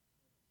up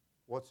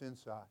what's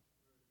inside.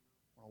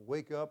 We want to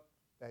wake up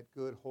that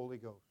good Holy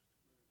Ghost,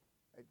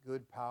 that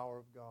good power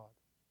of God.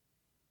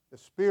 The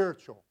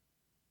spiritual.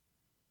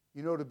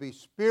 To be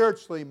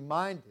spiritually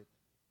minded,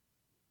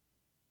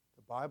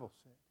 the Bible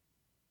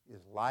said,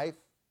 is life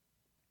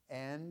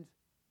and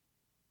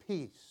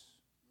peace.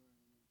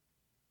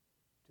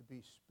 To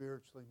be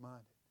spiritually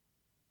minded.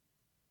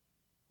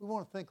 We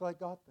want to think like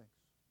God thinks.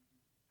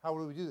 How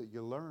do we do that?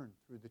 You learn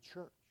through the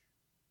church.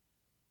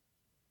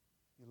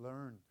 You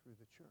learn through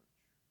the church.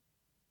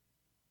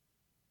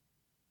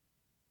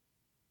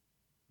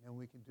 And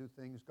we can do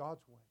things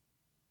God's way.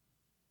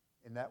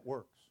 And that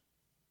works.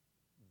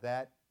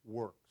 That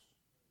works.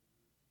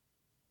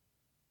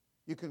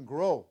 You can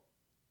grow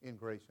in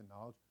grace and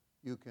knowledge.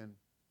 You can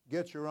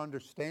get your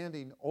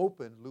understanding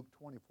open. Luke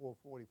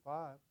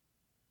 24:45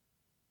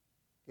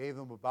 gave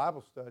them a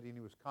Bible study, and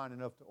He was kind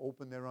enough to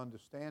open their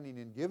understanding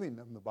in giving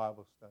them the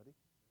Bible study.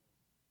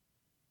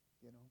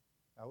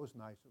 That was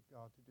nice of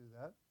God to do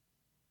that.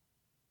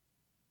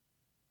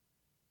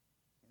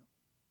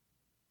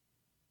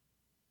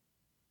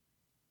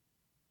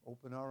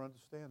 Open our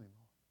understanding,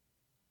 Lord.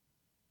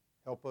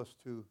 Help us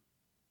to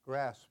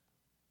grasp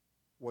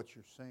what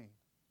You're saying.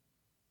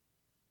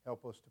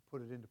 Help us to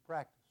put it into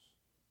practice.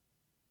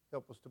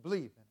 Help us to believe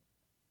in it.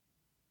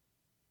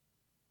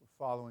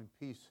 We're following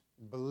peace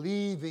and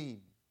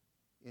believing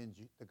in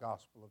the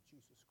gospel of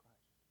Jesus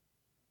Christ.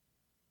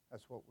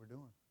 That's what we're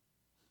doing.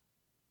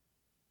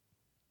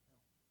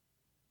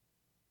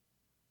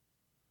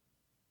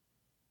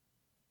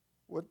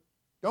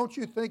 Don't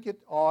you think it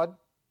odd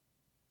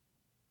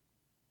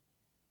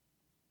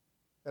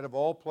that of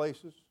all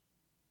places,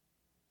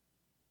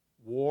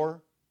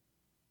 war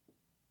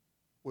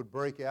would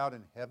break out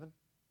in heaven?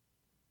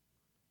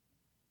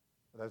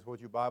 That's what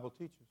your Bible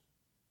teaches.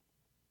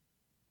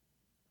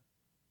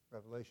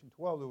 Revelation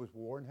 12, there was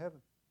war in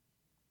heaven.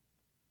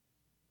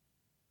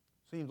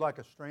 Seems like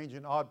a strange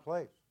and odd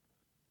place.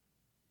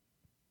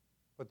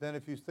 But then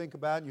if you think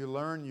about it, and you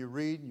learn, you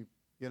read, and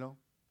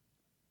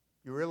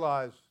you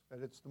realize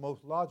that it's the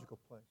most logical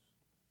place.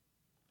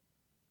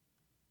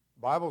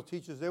 The Bible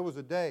teaches there was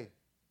a day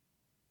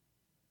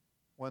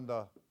when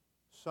the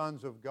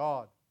sons of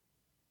God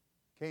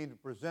came to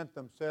present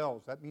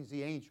themselves, that means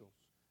the angels,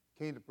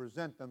 came to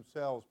present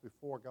themselves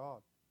before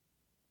God.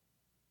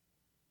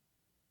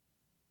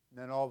 And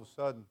then all of a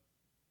sudden,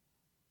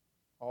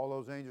 all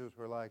those angels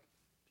were like,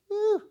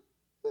 phew,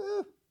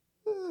 phew,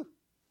 phew.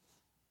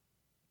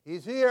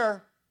 He's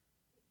here.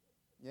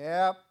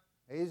 Yep,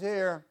 he's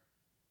here.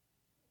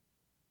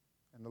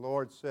 And the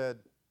Lord said,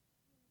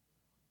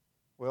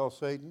 well,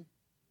 Satan,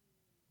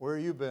 where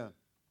have you been?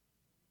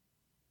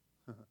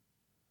 Yeah.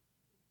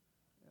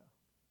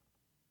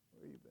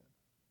 Where have you been?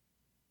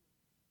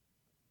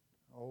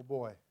 Oh,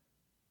 boy.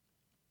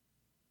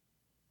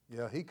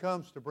 Yeah, he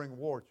comes to bring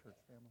war, church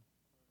family.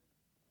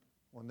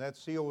 When that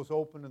seal was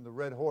opened and the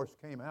red horse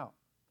came out,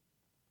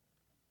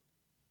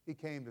 he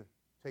came to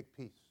take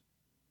peace.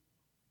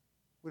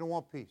 We don't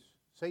want peace.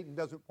 Satan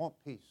doesn't want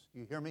peace. Do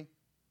you hear me?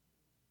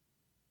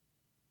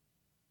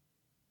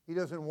 He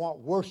doesn't want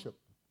worship.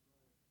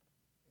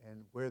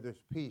 And where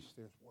there's peace,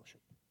 there's worship.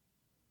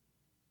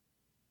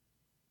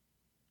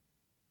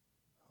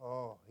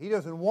 Oh, he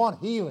doesn't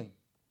want healing.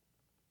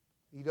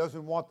 He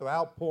doesn't want the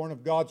outpouring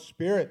of God's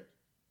Spirit.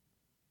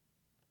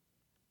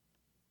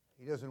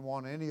 He doesn't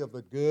want any of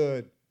the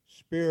good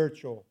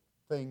spiritual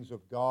things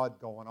of God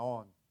going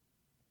on.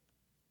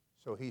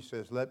 So he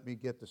says, let me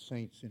get the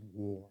saints in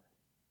war.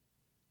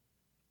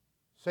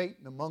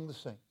 Satan among the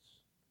saints.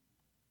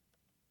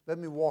 Let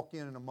me walk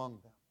in and among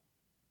them.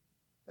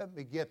 Let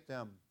me get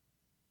them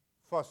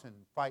fussing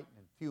and fighting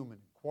and fuming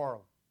and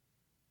quarreling.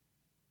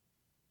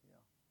 Yeah.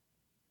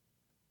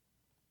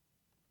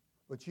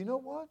 But you know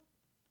what?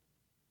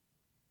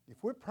 If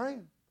we're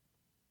praying,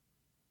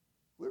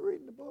 we're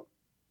reading the book,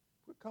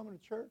 we're coming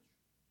to church,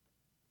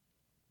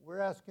 we're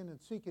asking and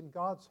seeking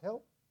God's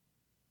help,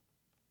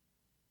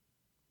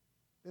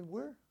 then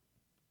we're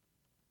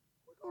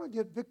going to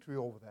get victory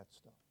over that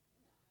stuff.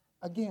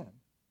 Again,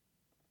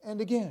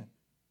 and again,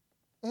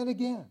 and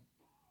again,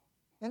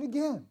 and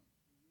again.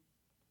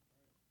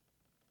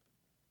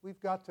 We've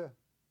got to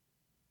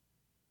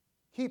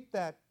keep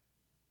that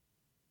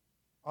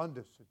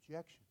under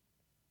subjection.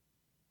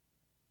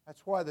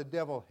 That's why the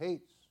devil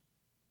hates.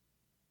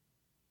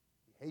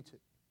 He hates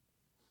it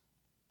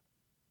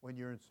when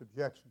you're in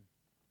subjection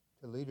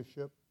to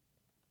leadership,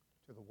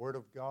 to the Word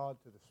of God,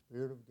 to the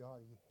Spirit of God.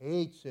 He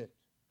hates it.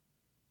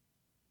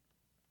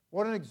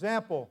 What an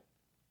example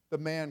the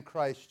man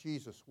Christ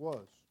Jesus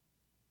was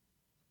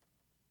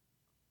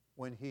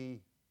when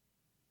he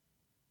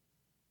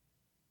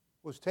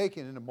was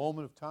taken in a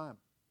moment of time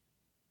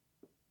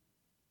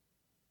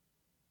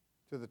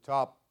to the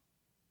top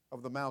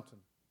of the mountain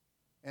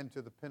and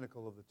to the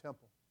pinnacle of the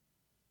temple.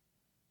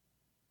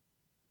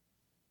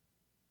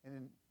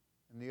 And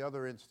in the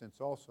other instance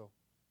also,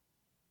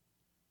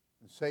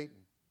 and Satan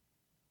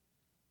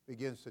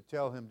begins to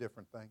tell him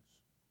different things.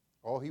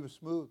 Oh, he was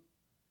smooth.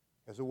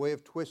 He has a way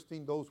of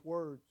twisting those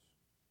words.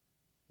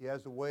 He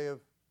has a way of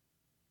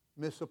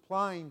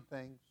misapplying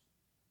things.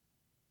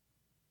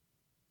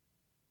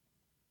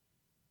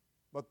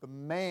 But the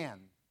man,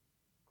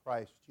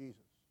 Christ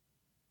Jesus,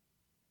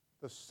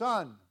 the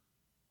Son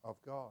of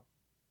God,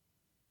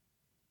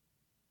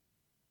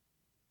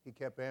 he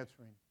kept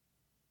answering,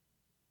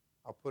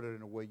 I'll put it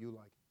in a way you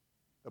like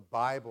it. The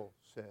Bible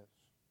says.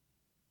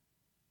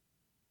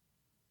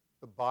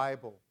 The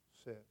Bible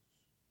says.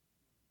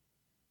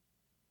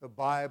 The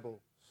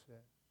Bible says.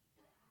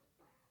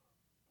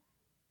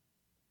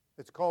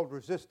 It's called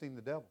resisting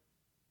the devil.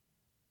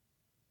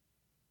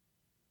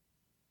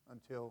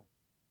 Until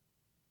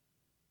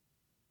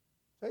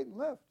Satan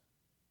left.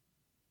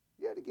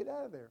 He had to get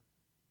out of there.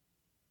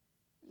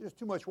 There's just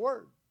too much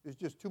word. There's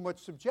just too much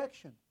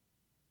subjection.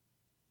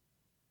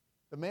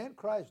 The man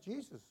Christ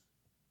Jesus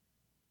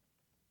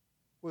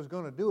was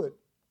going to do it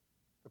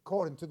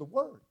according to the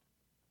Word.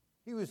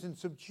 He was in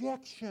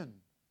subjection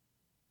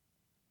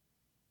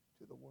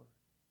to the Word.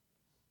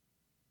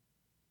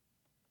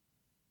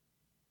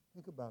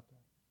 Think about that.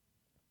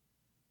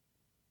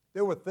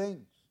 There were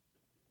things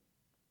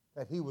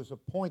that he was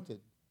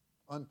appointed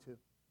unto.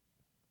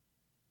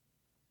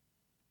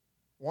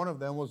 One of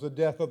them was the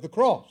death of the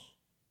cross.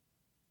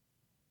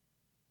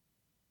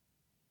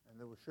 And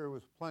there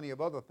was plenty of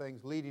other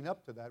things leading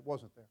up to that,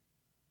 wasn't there?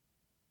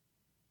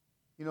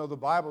 You know, the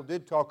Bible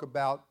did talk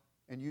about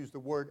and use the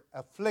word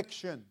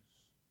afflictions,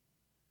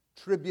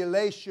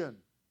 tribulation,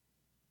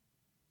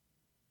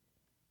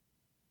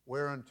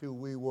 whereunto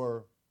we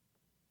were,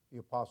 the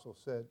apostle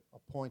said,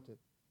 appointed.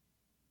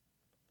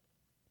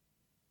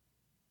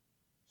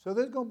 So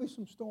there's going to be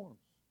some storms.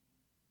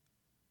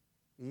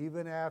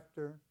 Even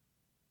after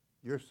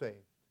you're saved,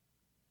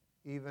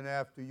 even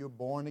after you're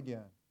born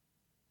again,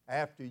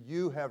 after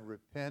you have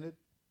repented,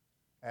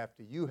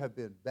 after you have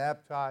been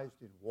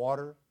baptized in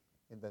water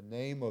in the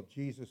name of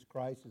Jesus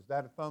Christ. Is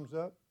that a thumbs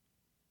up?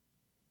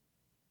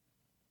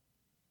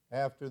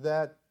 After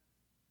that,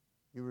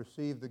 you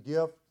receive the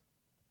gift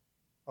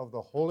of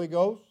the Holy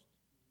Ghost.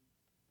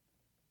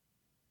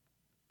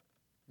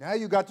 Now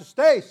you got to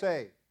stay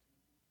saved.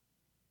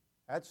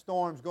 That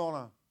storm's going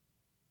to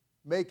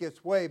make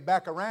its way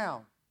back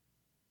around.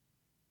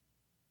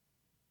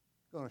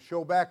 It's going to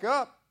show back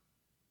up.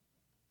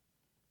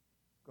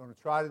 It's going to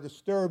try to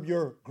disturb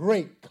your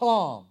great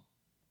calm.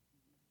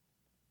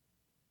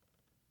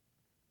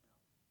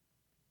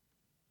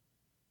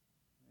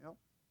 Yep.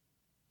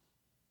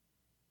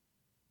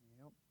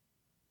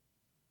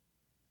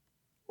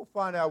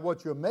 find out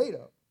what you're made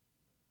of.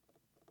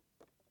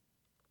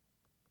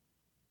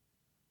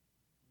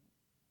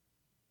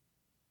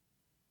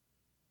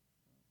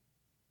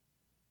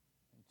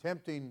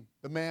 Tempting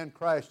the man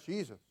Christ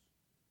Jesus,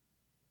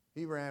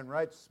 he ran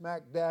right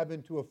smack dab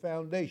into a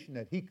foundation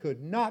that he could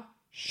not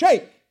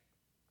shake.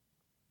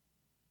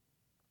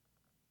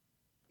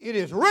 It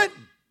is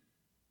written,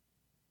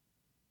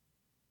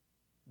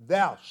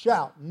 thou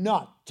shalt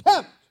not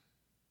tempt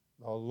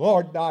the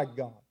Lord thy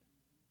God.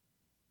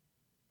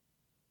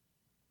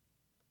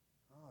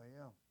 Oh,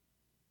 yeah.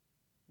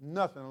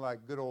 Nothing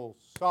like good old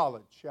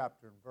solid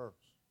chapter and verse.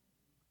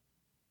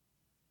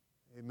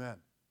 Amen.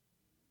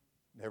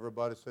 And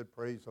everybody said,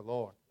 praise the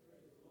Lord.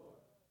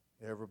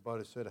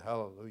 Everybody said,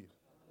 hallelujah.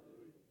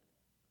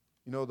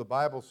 You know, the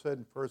Bible said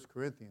in 1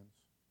 Corinthians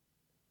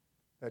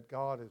that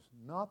God is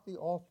not the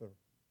author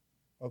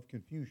of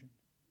confusion.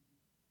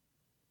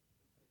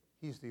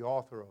 He's the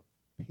author of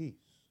peace.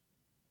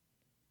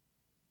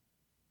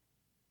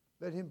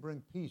 Let Him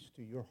bring peace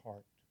to your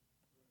heart.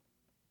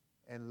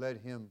 And let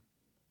Him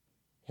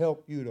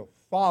help you to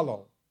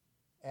follow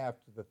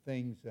after the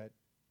things that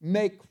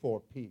make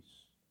for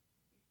peace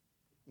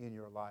in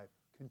your life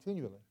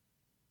continually.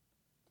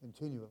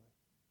 Continually.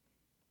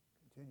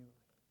 Continually.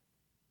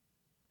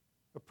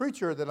 A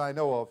preacher that I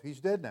know of, he's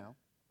dead now.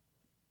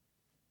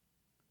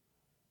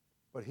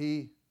 But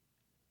he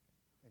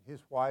and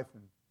his wife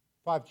and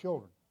 5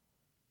 children.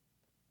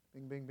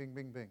 Bing, bing, bing,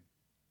 bing, bing.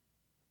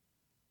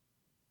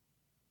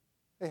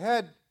 They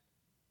had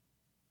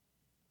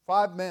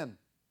 5 men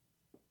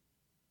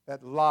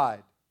that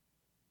lied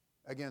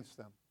against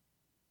them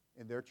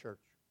in their church.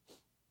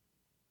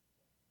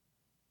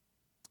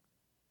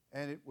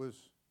 And it was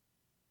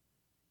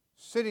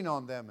sitting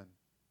on them and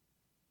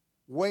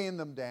weighing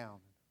them down.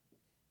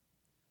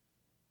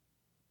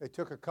 They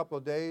took a couple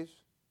of days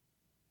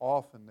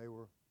off and they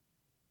were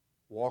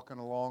walking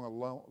along a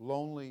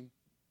lonely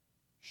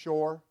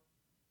shore.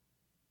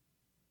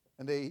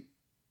 And the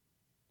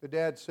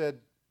dad said,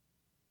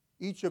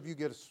 each of you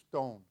get a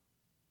stone.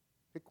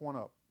 Pick one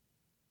up.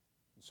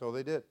 And so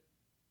they did.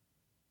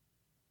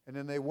 And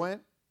then they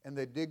went and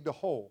they digged a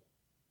hole.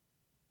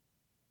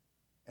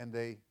 And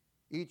they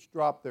each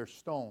dropped their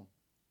stone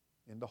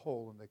in the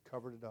hole and they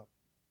covered it up.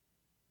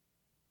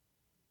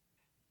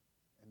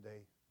 And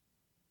they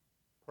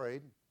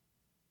prayed.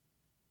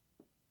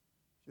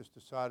 Just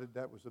decided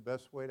that was the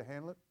best way to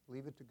handle it.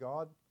 Leave it to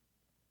God.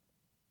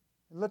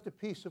 And let the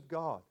peace of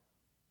God,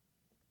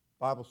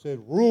 the Bible said,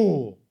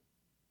 rule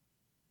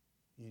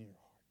in your heart.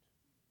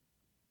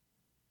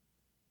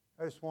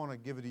 I just want to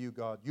give it to you,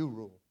 God. You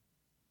rule.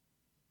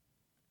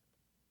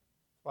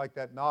 It's like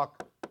that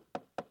knock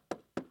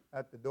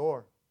at the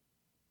door.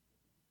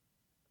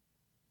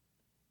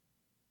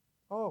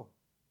 Oh,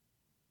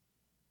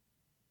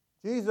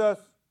 Jesus,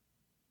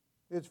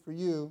 it's for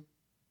you.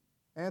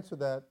 Answer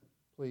that,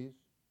 please.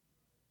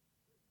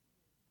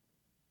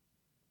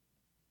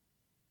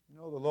 You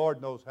know, the Lord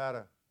knows how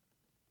to,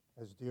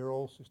 as dear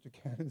old Sister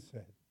Cannon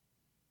said,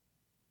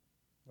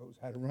 knows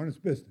how to run his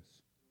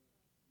business.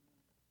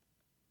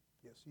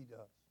 Yes, he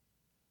does.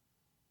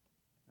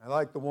 I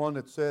like the one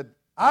that said,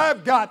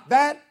 I've got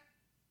that.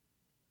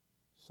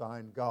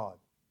 Signed, God.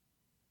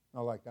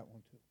 I like that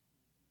one too.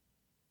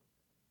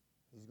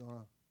 He's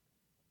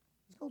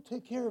going to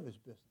take care of his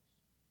business.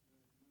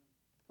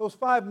 Those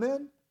 5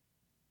 men,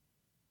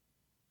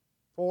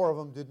 4 of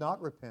them did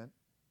not repent,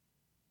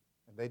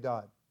 and they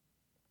died.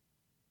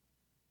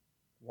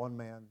 1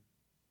 man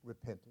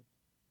repented,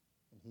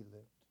 and he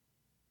lived.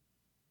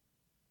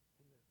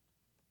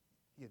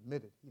 He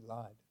admitted he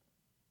lied.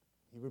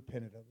 He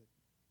repented of it,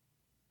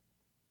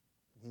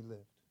 and he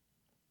lived.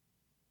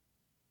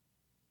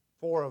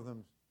 4 of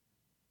them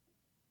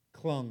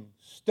clung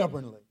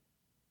stubbornly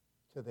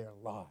to their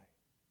lie,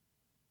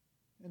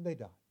 and they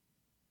died.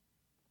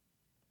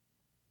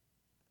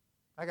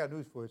 I got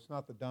news for you. It's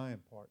not the dying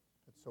part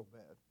that's so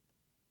bad.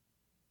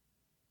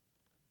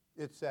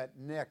 It's that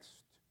next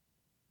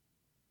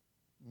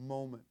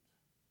moment.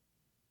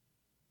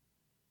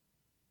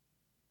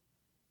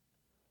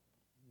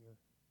 You're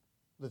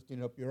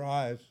lifting up your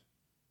eyes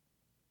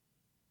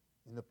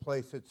in the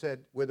place that said,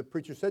 where the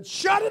preacher said,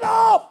 shut it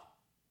off!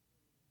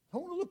 I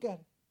don't want to look at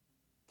it.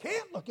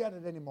 Can't look at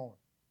it anymore.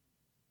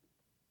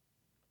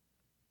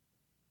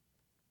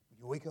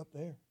 You wake up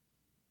there,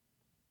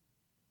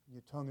 and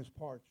your tongue is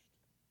parched.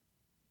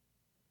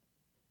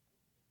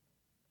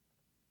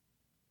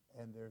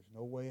 And there's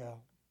no way out.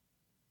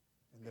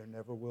 And there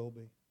never will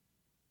be.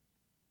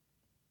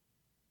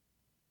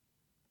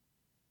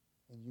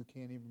 And you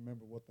can't even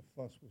remember what the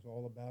fuss was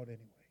all about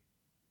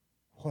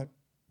anyway.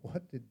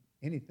 What did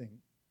anything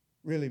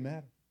really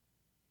matter?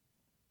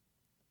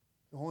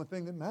 The only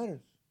thing that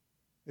matters,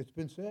 it's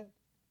been said,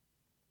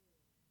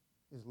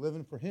 is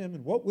living for Him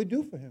and what we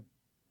do for Him.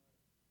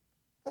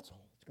 That's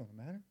all that's going to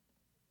matter.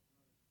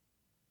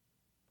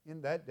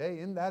 In that day,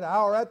 in that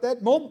hour, at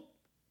that moment.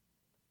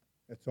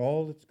 That's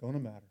all that's going to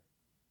matter.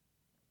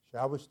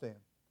 Shall we stand?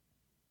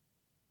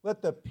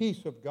 Let the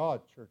peace of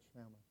God, church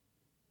family,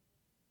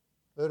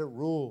 let it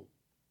rule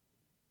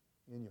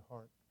in your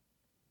heart.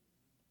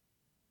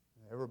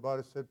 And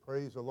everybody said,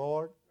 praise the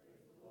Lord.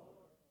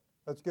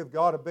 Let's give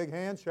God a big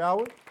hand, shall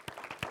we?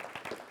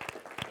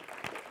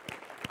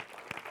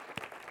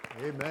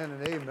 Amen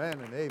and amen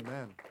and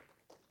amen.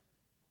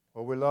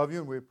 Well, we love you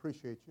and we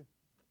appreciate you.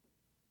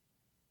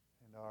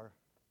 And our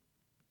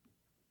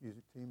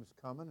music team is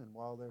coming, and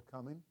while they're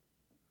coming,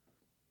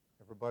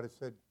 everybody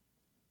said,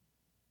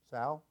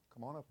 Sal,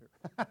 come on up here.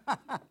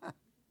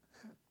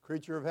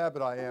 Creature of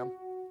habit I am.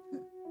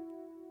 Praise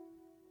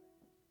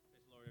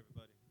the Lord,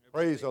 everybody.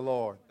 Praise the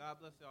Lord. God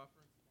bless the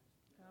offering.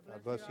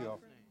 God bless the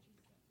offering.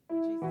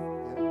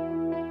 Jesus.